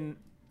when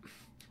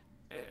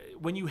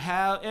you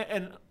have,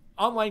 and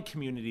online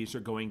communities are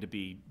going to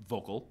be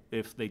vocal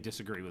if they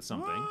disagree with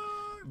something,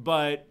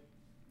 but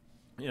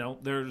you know,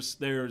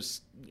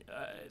 there's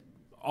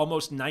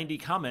almost 90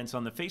 comments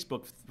on the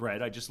Facebook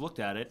thread. I just looked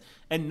at it,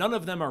 and none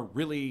of them are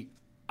really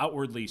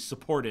outwardly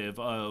supportive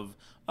of,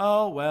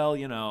 oh, well,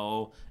 you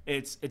know,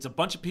 it's a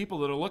bunch of people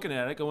that are looking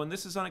at it going,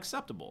 this is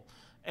unacceptable.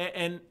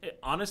 And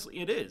honestly,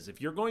 it is. If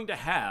you're going to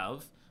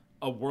have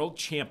a world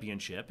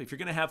championship, if you're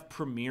going to have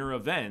premier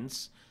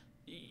events,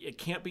 it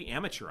can't be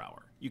amateur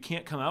hour. You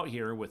can't come out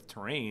here with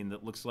terrain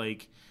that looks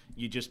like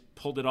you just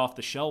pulled it off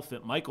the shelf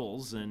at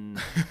Michael's and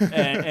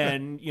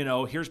you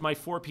know, here's my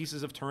 4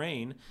 pieces of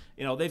terrain.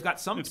 You know, they've got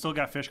some. It's still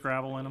got fish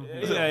gravel in them.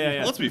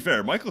 Yeah. Let's be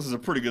fair. Michael's is a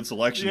pretty good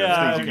selection of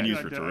things you can use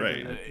for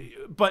terrain.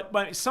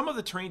 But some of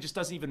the terrain just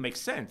doesn't even make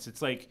sense.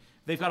 It's like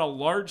they've got a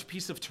large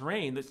piece of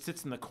terrain that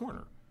sits in the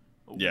corner.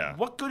 Yeah.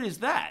 What good is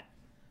that?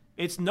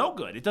 It's no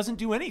good. It doesn't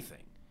do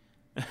anything.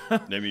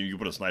 Maybe you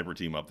put a sniper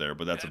team up there,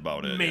 but that's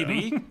about it.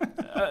 Maybe.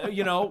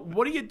 You know,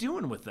 what are you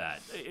doing with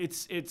that?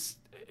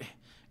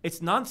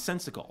 it's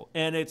nonsensical,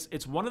 and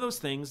it's one of those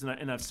things,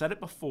 and I've said it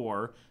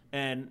before,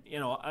 and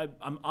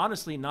I'm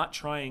honestly not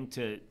trying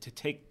to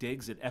take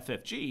digs at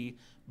FFG,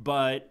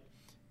 but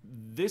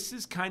this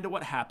is kind of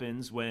what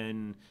happens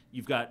when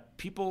you've got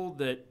people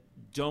that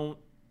don't.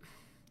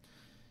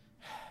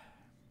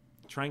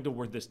 Trying to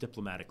word this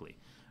diplomatically,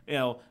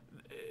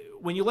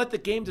 when you let the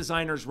game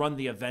designers run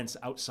the events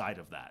outside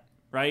of that,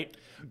 right?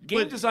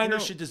 Game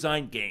designers should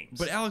design games.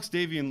 But Alex,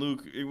 Davey, and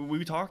Luke,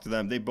 we talked to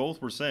them. They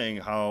both were saying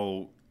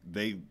how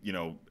they,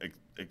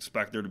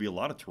 expect there to be a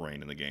lot of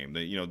terrain in the game.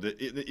 They,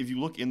 if you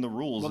look in the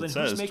rules, it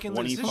says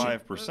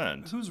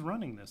 25%. Who's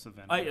running this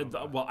event?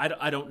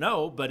 I don't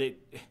know, but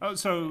it. Oh,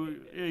 so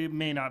it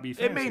may not be.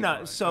 It may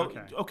not. So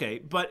okay,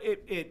 but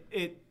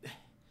it.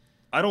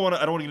 I don't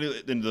want to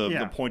get into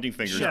the pointing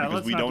fingers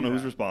because we don't know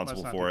who's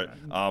responsible for it.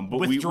 But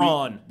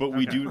Withdrawn.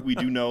 we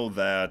do know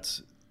that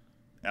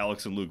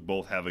Alex and Luke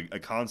both have a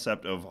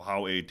concept of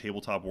how a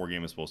tabletop war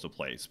game is supposed to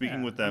play.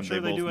 Speaking with them, they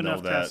both do know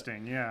enough that.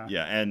 Testing, yeah,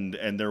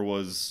 and there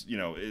was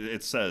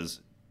it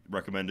says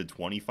recommended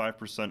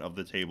 25% of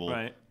the table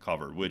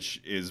covered,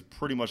 which is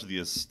pretty much the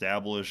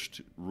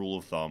established rule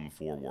of thumb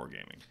for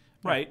wargaming.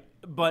 Right,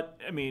 but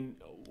I mean,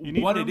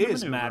 what it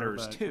is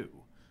matters too.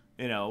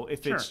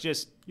 If it's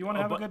just you want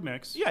to have a good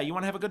mix. Yeah, you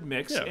want to have a good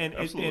mix, yeah, and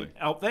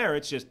out there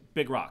it's just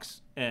big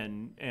rocks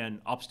and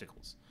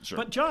obstacles. Sure.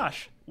 But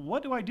Josh,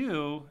 what do I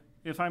do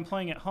if I'm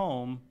playing at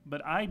home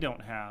but I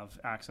don't have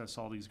access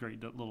to all these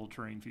great little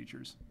terrain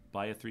features?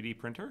 Buy a 3D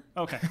printer.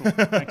 Okay, cool.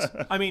 Thanks.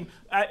 I mean,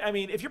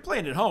 if you're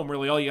playing at home,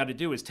 really all you got to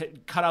do is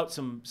cut out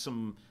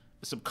some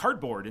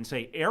cardboard and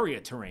say area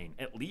terrain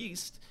at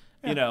least.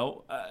 Yeah.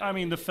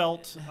 The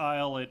felt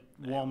aisle at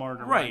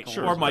Walmart or Michael's.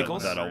 Or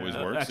Michael's. That always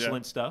works.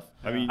 Excellent stuff.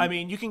 I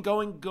mean, you can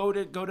go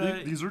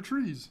to. These are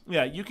trees.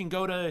 Yeah, you can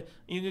go to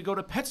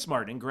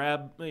PetSmart and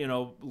grab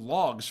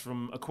logs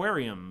from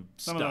aquarium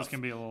Some stuff. of those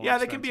can be a little. Yeah,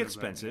 they can be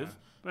expensive.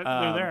 But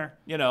they're there.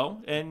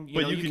 And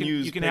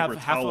you can have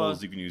paper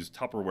towels. You can use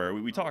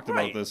Tupperware. We talked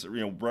about this,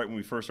 right when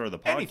we first started the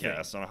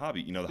podcast on a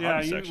hobby. The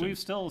hobby section. We've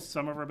still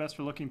some of our best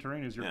for looking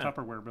terrain is your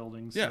Tupperware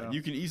buildings. Yeah, so.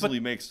 You can easily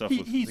make stuff.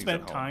 He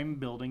spent time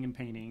building and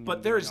painting.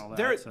 But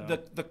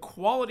the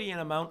quality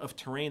and amount of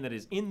terrain that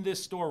is in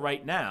this store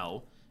right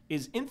now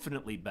is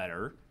infinitely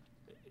better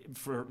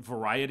for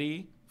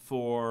variety.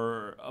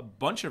 For a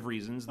bunch of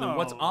reasons than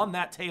what's on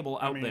that table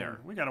out there.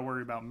 We got to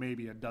worry about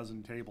maybe a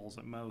dozen tables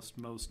at most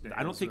days.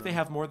 I don't think they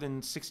have more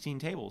than 16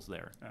 tables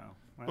there. Oh,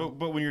 well.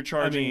 But when you're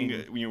charging,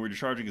 when you're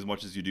charging as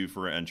much as you do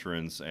for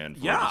entrance and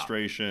for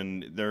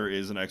registration, there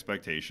is an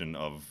expectation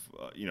of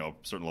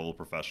certain level of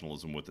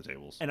professionalism with the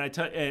tables. And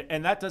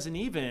and that doesn't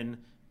even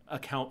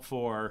account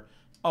for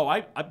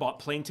I bought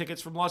plane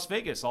tickets from Las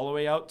Vegas all the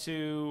way out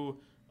to.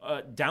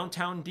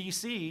 Downtown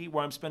DC,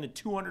 where I'm spending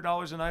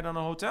 $200 a night on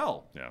a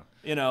hotel. Yeah,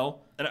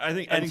 and I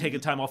think taking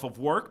time off of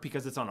work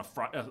because it's on a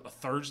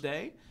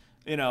Thursday.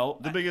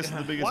 The biggest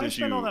why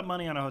issue. Spend all that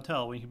money on a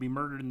hotel when you can be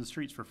murdered in the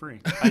streets for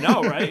free? I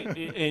know, right?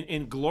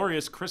 In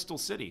glorious Crystal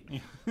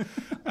City.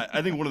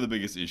 I think one of the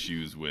biggest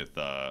issues with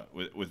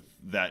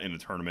that in a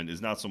tournament is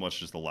not so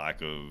much just the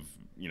lack of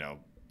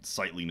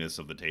sightliness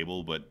of the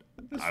table, but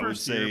I would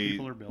say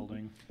people are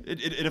building.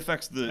 It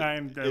affects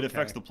it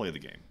affects the play of the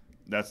game.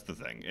 That's the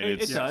thing. And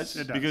it does.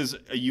 Because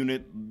a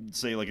unit,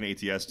 say like an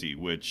ATST,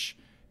 which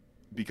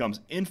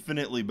becomes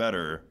infinitely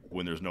better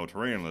when there's no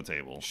terrain on the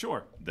table.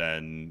 Sure.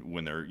 Than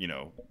when they're,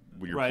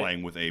 when you're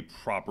playing with a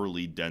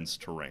properly dense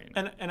terrain.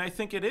 And I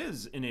think it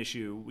is an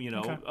issue.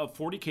 A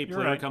 40K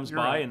player comes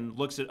by and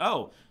looks at,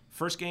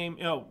 first game,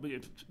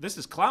 this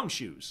is clown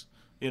shoes.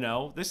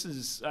 This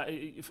is,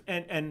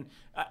 and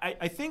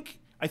I think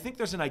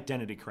there's an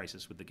identity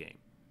crisis with the game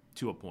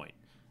to a point.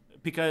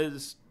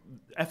 Because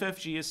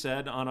FFG has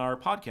said on our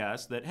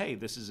podcast that, hey,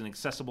 this is an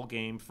accessible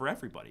game for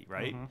everybody,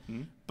 right?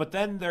 Mm-hmm. But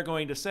then they're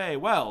going to say,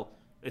 well,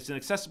 it's an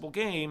accessible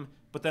game,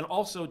 but then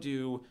also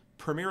do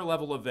premier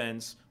level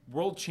events,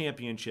 world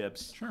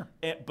championships. Sure.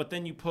 But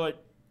then you put,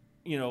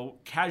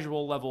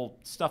 casual level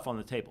stuff on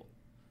the table.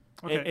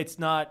 Okay. It's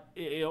not,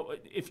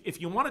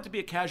 if you want it to be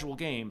a casual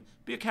game,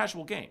 be a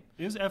casual game.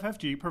 Is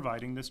FFG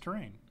providing this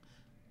terrain?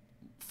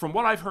 From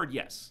what I've heard,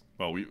 yes.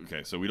 Well,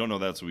 so we don't know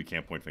that, so we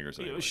can't point fingers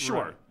at it.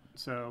 Sure. Right.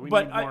 So we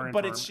need more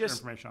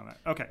information on that.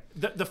 Okay.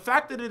 The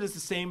fact that it is the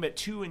same at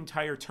 2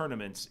 entire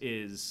tournaments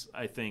is,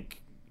 I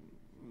think,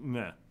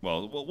 meh.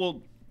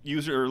 Well,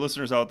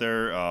 listeners out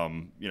there,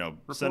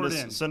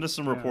 send us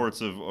some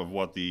reports of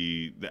what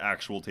the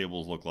actual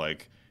tables look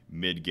like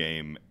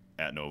mid-game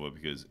at Nova,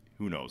 because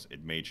who knows,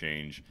 it may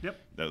change. Yep.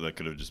 That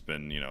could have just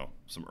been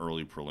some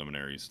early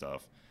preliminary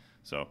stuff.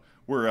 So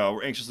we're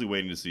anxiously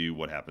waiting to see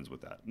what happens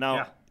with that.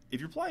 Now, if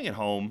you're playing at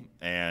home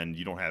and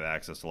you don't have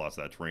access to lots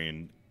of that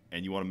terrain,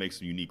 and you want to make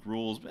some unique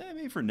rules,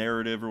 maybe for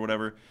narrative or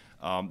whatever,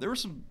 there were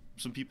some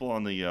people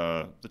on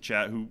the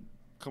chat who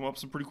come up with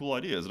some pretty cool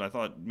ideas, and I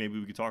thought maybe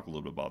we could talk a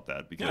little bit about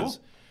that because,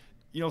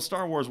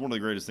 Star Wars, one of the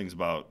greatest things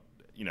about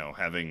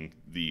having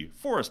the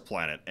forest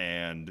planet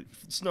and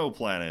snow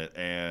planet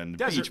and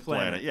desert beach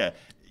planet. Yeah.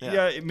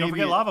 Don't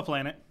forget lava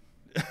planet.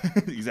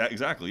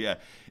 Exactly. Yeah.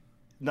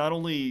 Not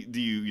only do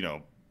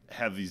you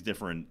have these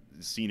different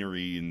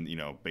scenery and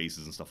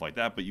bases and stuff like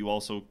that, but you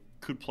also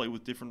could play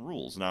with different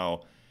rules.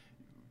 Now,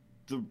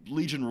 the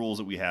Legion rules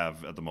that we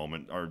have at the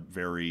moment are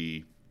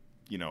very,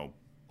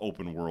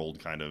 open world,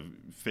 kind of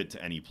fit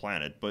to any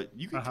planet, but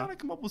you can kind of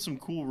come up with some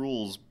cool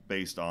rules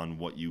based on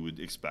what you would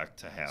expect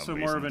to have. So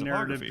more of a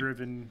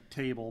narrative-driven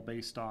table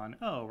based on,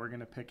 we're going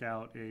to pick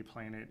out a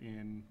planet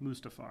in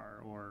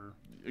Mustafar or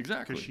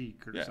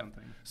Kashyyyk or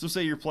something. So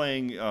say you're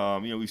playing,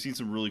 we've seen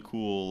some really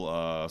cool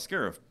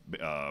Scarif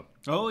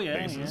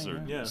bases or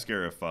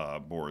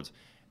Scarif boards.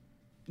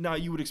 Now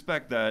you would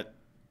expect that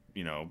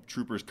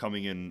troopers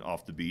coming in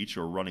off the beach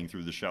or running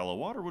through the shallow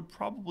water would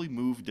probably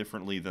move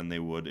differently than they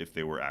would if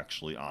they were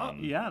actually on.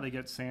 Oh, yeah, they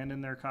get sand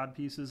in their cod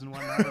pieces and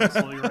whatnot. It'll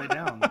slow you right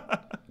down.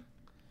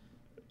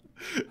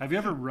 Have you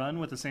ever run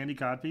with a sandy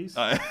cod piece?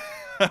 I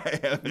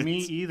haven't. Me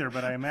either,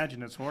 but I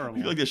imagine it's horrible.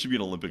 I feel like that should be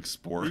an Olympic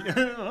sport.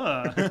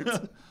 Yeah,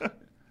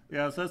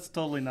 so that's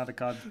totally not a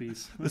cod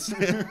piece.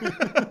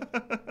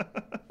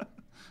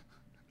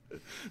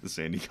 The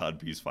Sandy Cod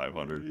Piece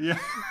 500. Yeah.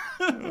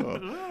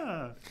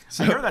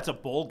 So I heard that's a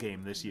bowl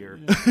game this year.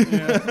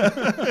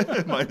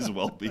 It might as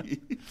well be.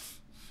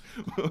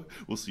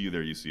 We'll see you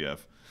there, UCF.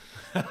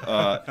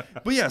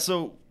 But yeah,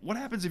 so what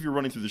happens if you're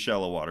running through the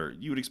shallow water?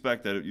 You would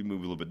expect that you move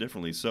a little bit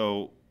differently.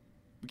 So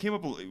we came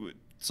up with,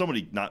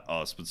 somebody, not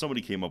us, but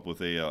somebody came up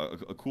with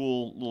a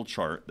cool little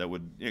chart that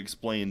would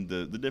explain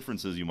the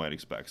differences you might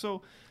expect.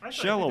 So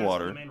shallow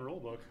water. The main rule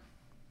book.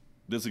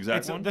 This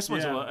exact one? This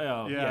one's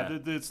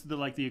it's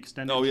the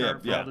extended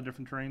chart for all the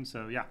different terrains.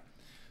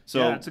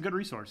 So it's a good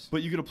resource.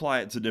 But you could apply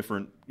it to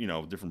different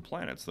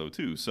planets though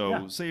too.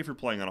 So say if you're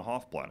playing on a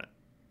Hoth planet,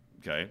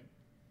 okay.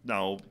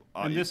 Now,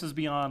 and this is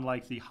beyond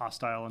like the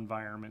hostile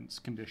environments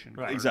condition.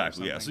 Right.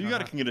 Exactly. Yeah. So you got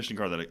a condition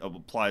card that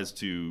applies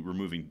to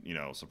removing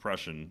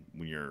suppression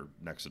when you're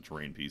next to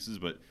terrain pieces,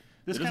 but.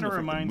 This kind of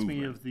reminds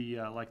me of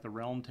the like the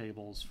realm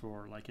tables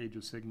for like Age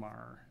of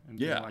Sigmar and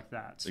things like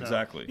that. So,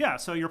 exactly. Yeah,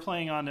 so you're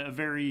playing on a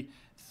very,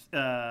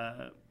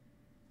 I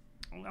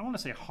want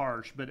to say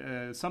harsh, but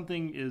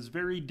something is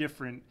very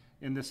different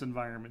in this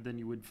environment than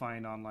you would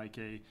find on like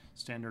a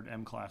standard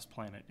M-class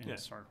planet in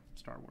Star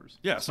Wars.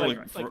 Yeah, so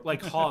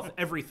like Hoth,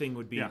 everything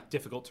would be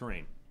difficult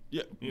terrain.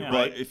 Yeah,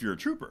 but if you're a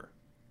trooper.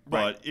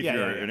 But if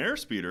you're an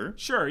airspeeder...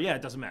 Sure,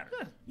 it doesn't matter.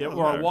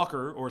 Or a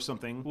walker or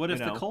something. What if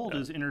the cold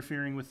is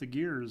interfering with the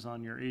gears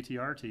on your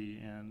ATRT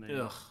and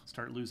they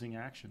start losing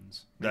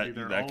actions? Maybe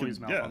they're always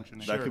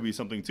malfunctioning. That could be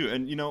something too.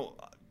 And,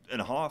 in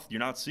Hoth, you're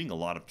not seeing a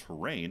lot of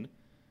terrain.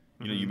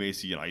 You may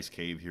see an ice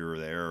cave here or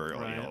there, or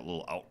a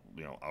little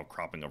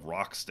outcropping of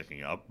rocks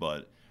sticking up.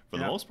 But for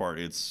the most part,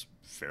 it's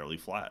fairly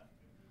flat.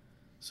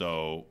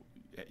 So...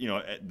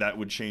 that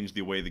would change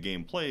the way the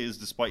game plays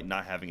despite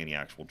not having any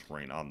actual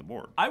terrain on the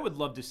board. I would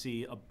love to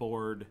see a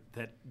board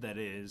that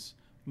is,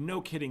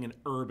 no kidding, an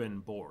urban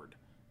board.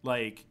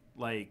 Like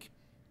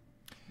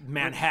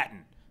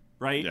Manhattan,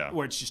 right? Yeah.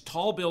 Where it's just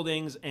tall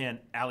buildings and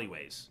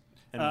alleyways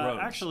and roads.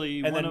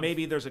 Actually, and then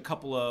maybe there's a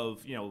couple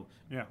of,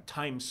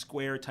 Times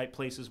Square type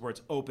places where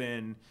it's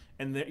open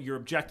and your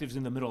objective's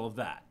in the middle of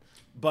that.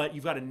 But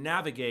you've got to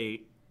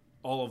navigate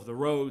all of the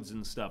roads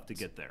and stuff to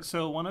get there.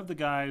 So one of the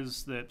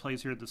guys that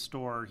plays here at the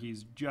store,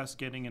 he's just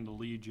getting into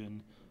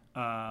Legion,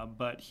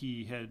 but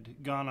he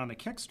had gone on a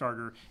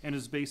Kickstarter and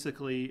is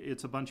basically,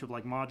 it's a bunch of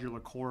like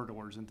modular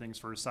corridors and things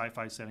for a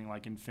sci-fi setting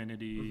like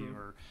Infinity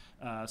or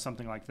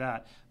something like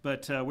that.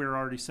 But we're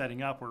already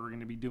setting up where we're going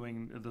to be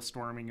doing the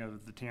storming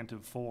of the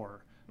Tantive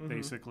 4.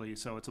 Basically,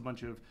 so it's a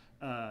bunch of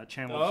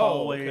channel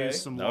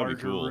hallways, some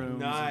larger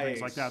rooms, and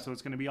things like that. So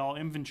it's going to be all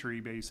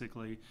infantry,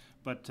 basically.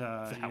 But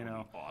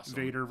awesome.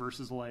 Vader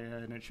versus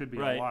Leia, and it should be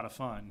a lot of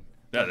fun.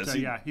 Yeah,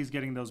 but, he's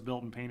getting those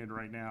built and painted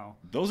right now.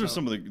 Those are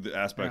some of the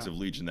aspects of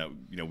Legion that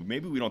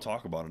maybe we don't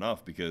talk about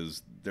enough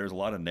because there's a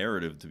lot of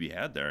narrative to be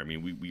had there. I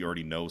mean, we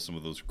already know some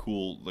of those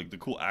cool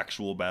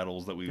actual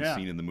battles that we've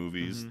seen in the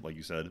movies, like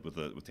you said with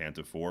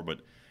Tantive 4. But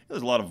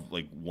there's a lot of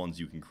like ones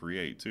you can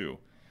create too.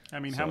 I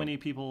mean, how many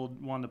people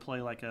want to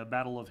play like a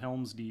Battle of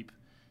Helm's Deep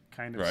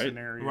kind of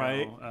scenario?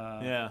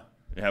 Right.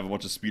 They have a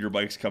bunch of speeder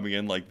bikes coming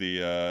in, like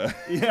the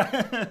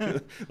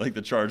like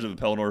the charge of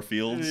the Pelennor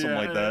Field, something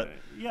like that.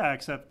 Yeah,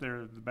 except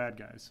they're the bad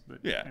guys.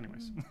 But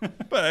anyways.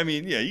 But I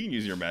mean, you can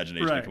use your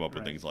imagination to come up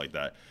with things like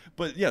that.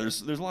 But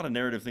there's a lot of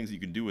narrative things you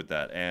can do with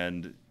that,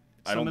 and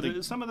some of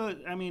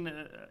the I mean,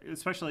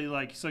 especially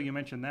like you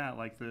mentioned that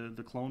like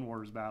the Clone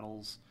Wars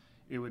battles,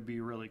 it would be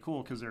really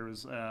cool because there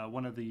was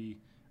one of the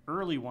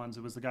early ones,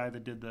 it was the guy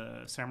that did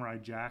the Samurai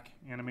Jack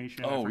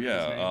animation. Oh,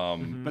 yeah.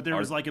 But there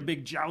was like a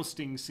big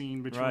jousting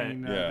scene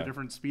between the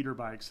different speeder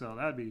bikes, so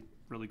that'd be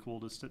really cool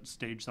to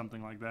stage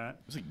something like that.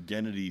 It was like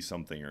Gennady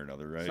something or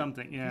another, right?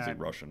 Something, yeah. It's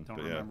like Russian. Don't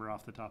remember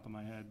off the top of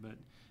my head,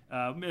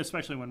 but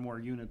especially when more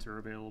units are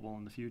available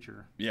in the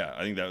future. Yeah,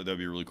 I think that would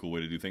be a really cool way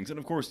to do things. And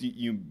of course,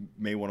 you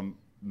may want to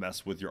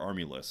mess with your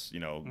army lists,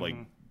 like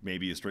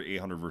maybe a straight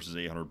 800 versus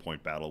 800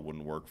 point battle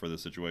wouldn't work for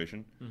this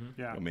situation.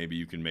 Yeah. Maybe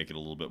you can make it a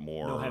little bit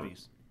more. No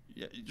heavies.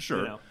 Yeah,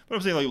 sure. But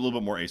I'm saying like a little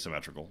bit more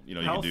asymmetrical.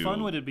 How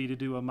fun would it be to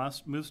do a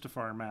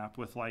Mustafar map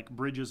with like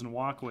bridges and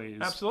walkways?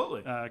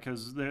 Absolutely.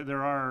 Because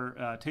there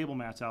are table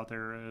mats out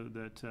there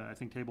that I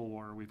think Table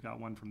War, we've got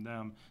one from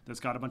them that's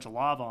got a bunch of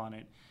lava on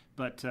it.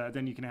 But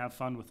then you can have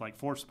fun with like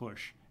force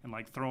push and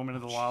like throw them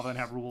into the lava and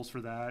have rules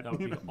for that. That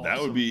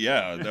would be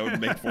awesome. That would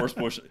make force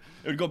push. It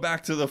would go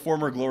back to the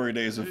former glory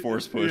days of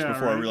force push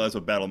before I realized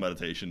what battle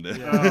meditation did.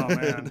 Yeah. Oh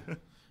man.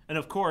 And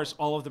of course,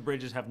 all of the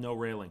bridges have no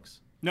railings.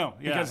 No,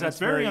 because that's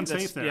very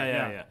unsafe there.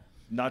 Yeah.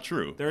 Not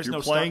true. There's You're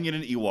no playing in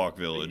an Ewok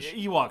village.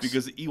 Ewoks.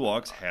 Because the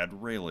Ewoks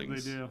had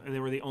railings. They do. And they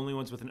were the only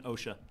ones with an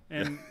OSHA.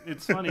 And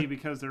it's funny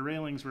because their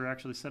railings were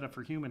actually set up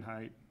for human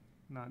height,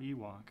 not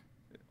Ewok.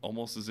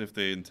 Almost as if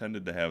they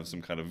intended to have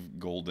some kind of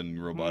golden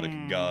robotic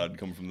god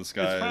come from the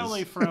skies. It's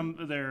probably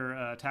from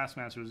their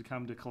taskmasters who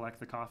come to collect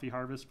the coffee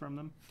harvest from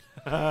them.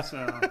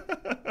 So,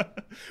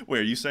 wait,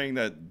 are you saying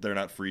that they're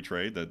not free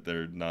trade? That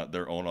they're not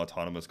their own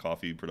autonomous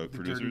coffee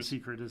producers? The dirty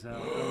secret is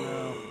out.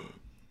 Oh,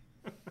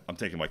 no. I'm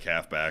taking my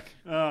calf back.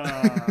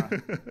 I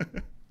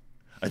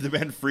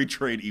demand free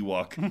trade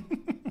Ewok.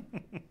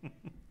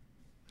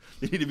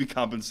 They need to be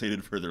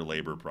compensated for their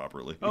labor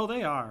properly. Oh,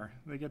 they are.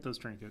 They get those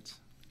trinkets.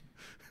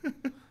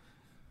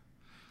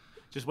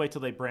 Just wait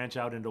till they branch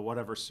out into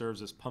whatever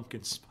serves as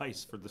pumpkin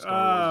spice for the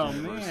Star Wars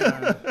universe.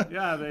 Man.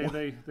 Yeah,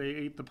 they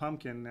ate the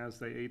pumpkin as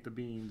they ate the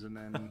beans, and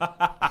then.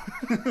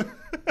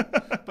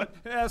 But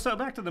so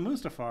back to the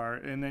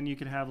Mustafar, and then you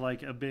could have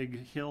like a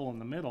big hill in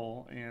the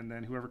middle, and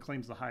then whoever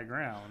claims the high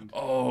ground.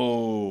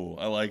 Oh,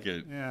 I like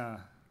it. Yeah.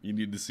 You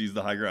need to seize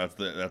the high ground.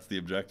 That's the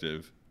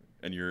objective,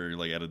 and you're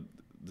like at a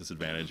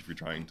disadvantage if you're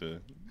trying to.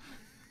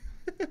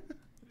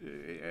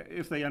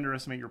 If they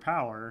underestimate your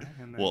power,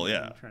 and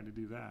then trying to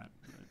do that.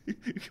 You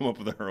come up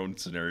with our own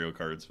scenario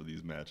cards for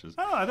these matches.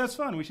 Oh, that's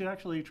fun. We should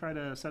actually try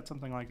to set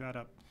something like that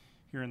up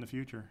here in the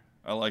future.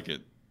 I like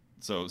it.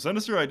 So send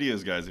us your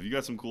ideas, guys. If you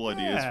got some cool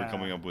ideas for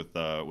coming up with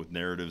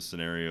narrative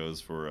scenarios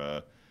for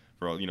a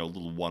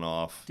little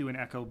one-off. Do an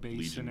Echo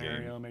base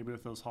scenario, maybe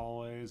with those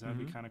hallways. That'd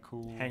be kind of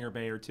cool. Hangar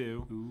Bay or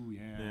two. Ooh,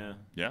 yeah.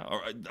 Yeah.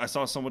 Or I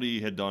saw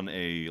somebody had done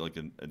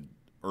an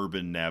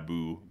urban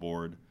Naboo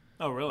board.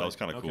 Oh, really? That was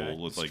kind of cool.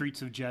 With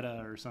Streets of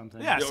Jeddah or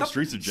something. Yeah,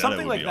 Streets of Jeddah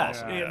something would like be that.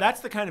 awesome. Yeah. That's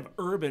the kind of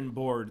urban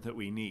board that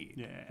we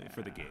need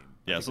for the game.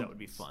 Yeah, that would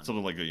be fun.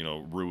 Something like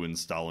a ruined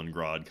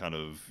Stalingrad kind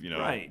of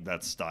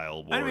that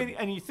style board. I mean,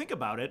 and you think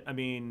about it. I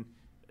mean,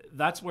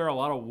 that's where a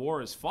lot of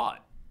war is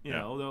fought. You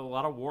know, a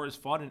lot of war is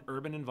fought in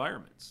urban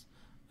environments.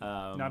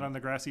 Not on the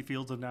grassy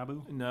fields of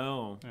Naboo.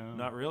 No,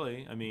 not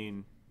really. I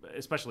mean,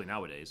 especially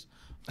nowadays.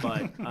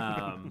 But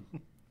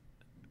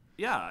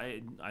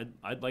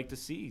I'd like to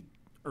see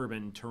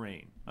urban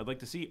terrain. I'd like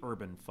to see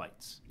urban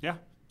fights. Yeah,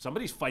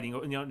 somebody's fighting.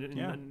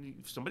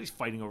 Somebody's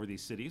fighting over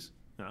these cities.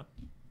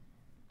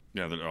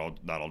 Yeah, they're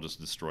not all just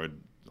destroyed.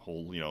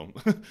 Whole, No,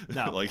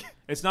 like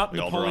it's not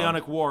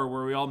Napoleonic War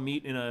where we all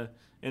meet in a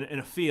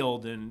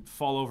field and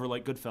fall over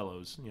like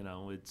Goodfellows.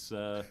 It's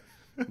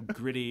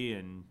gritty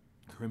and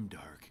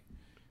grimdark.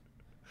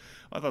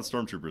 I thought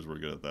stormtroopers were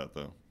good at that,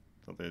 though.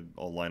 I thought they'd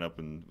all line up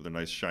with their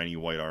nice shiny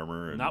white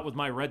armor. Not with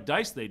my red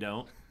dice, they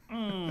don't. How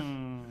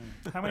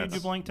many did you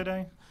blank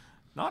today?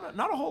 Not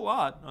a whole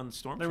lot on the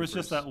Stormtroopers. There was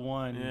just that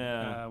one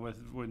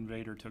with when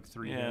Vader took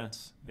 3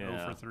 hits.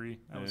 0 for 3.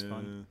 That was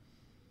fun.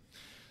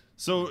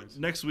 So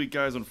next week,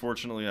 guys,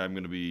 unfortunately, I'm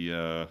going to be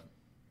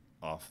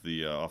off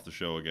the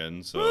show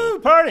again. So Woo,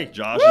 party!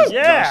 Josh is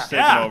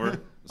taking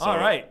over. So. All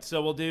right,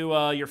 so we'll do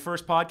your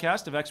first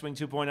podcast of X-Wing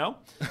 2.0.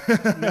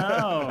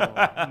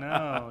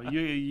 No,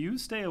 you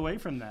stay away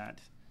from that.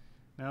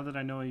 Now that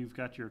I know you've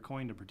got your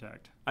coin to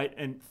protect.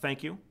 And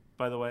thank you,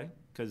 by the way,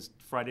 because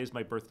Friday's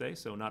my birthday,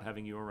 so not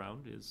having you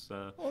around is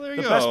the go.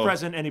 best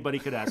present anybody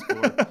could ask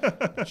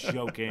for.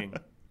 Joking.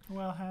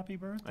 Well, happy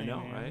birthday, I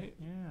know, man. right?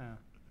 Yeah.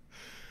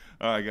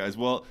 All right, guys.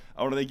 Well,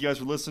 I want to thank you guys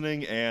for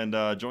listening, and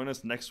join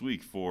us next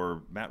week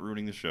for Matt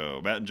ruining the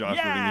show. Matt and Josh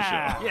ruining the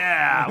show.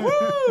 Yeah,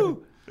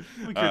 woo!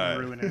 We couldn't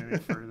ruin it any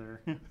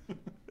further. All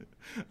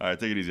right,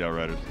 take it easy,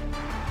 Outriders.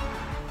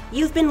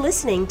 You've been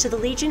listening to the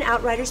Legion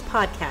Outriders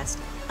podcast,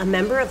 a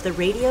member of the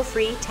Radio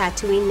Free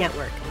Tatooine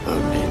Network.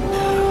 Only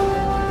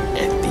now,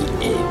 at the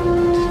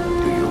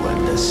end, do you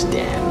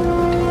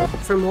understand?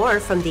 For more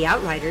from the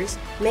Outriders,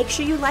 make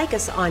sure you like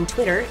us on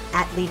Twitter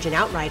 @Legion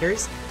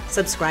Outriders,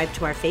 subscribe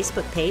to our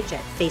Facebook page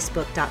at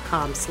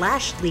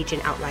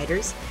facebook.com/Legion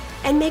Outriders,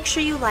 and make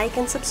sure you like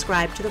and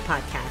subscribe to the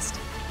podcast.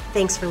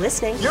 Thanks for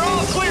listening. You're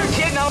all clear,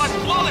 kid. Now let's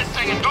blow this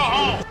thing and go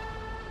home.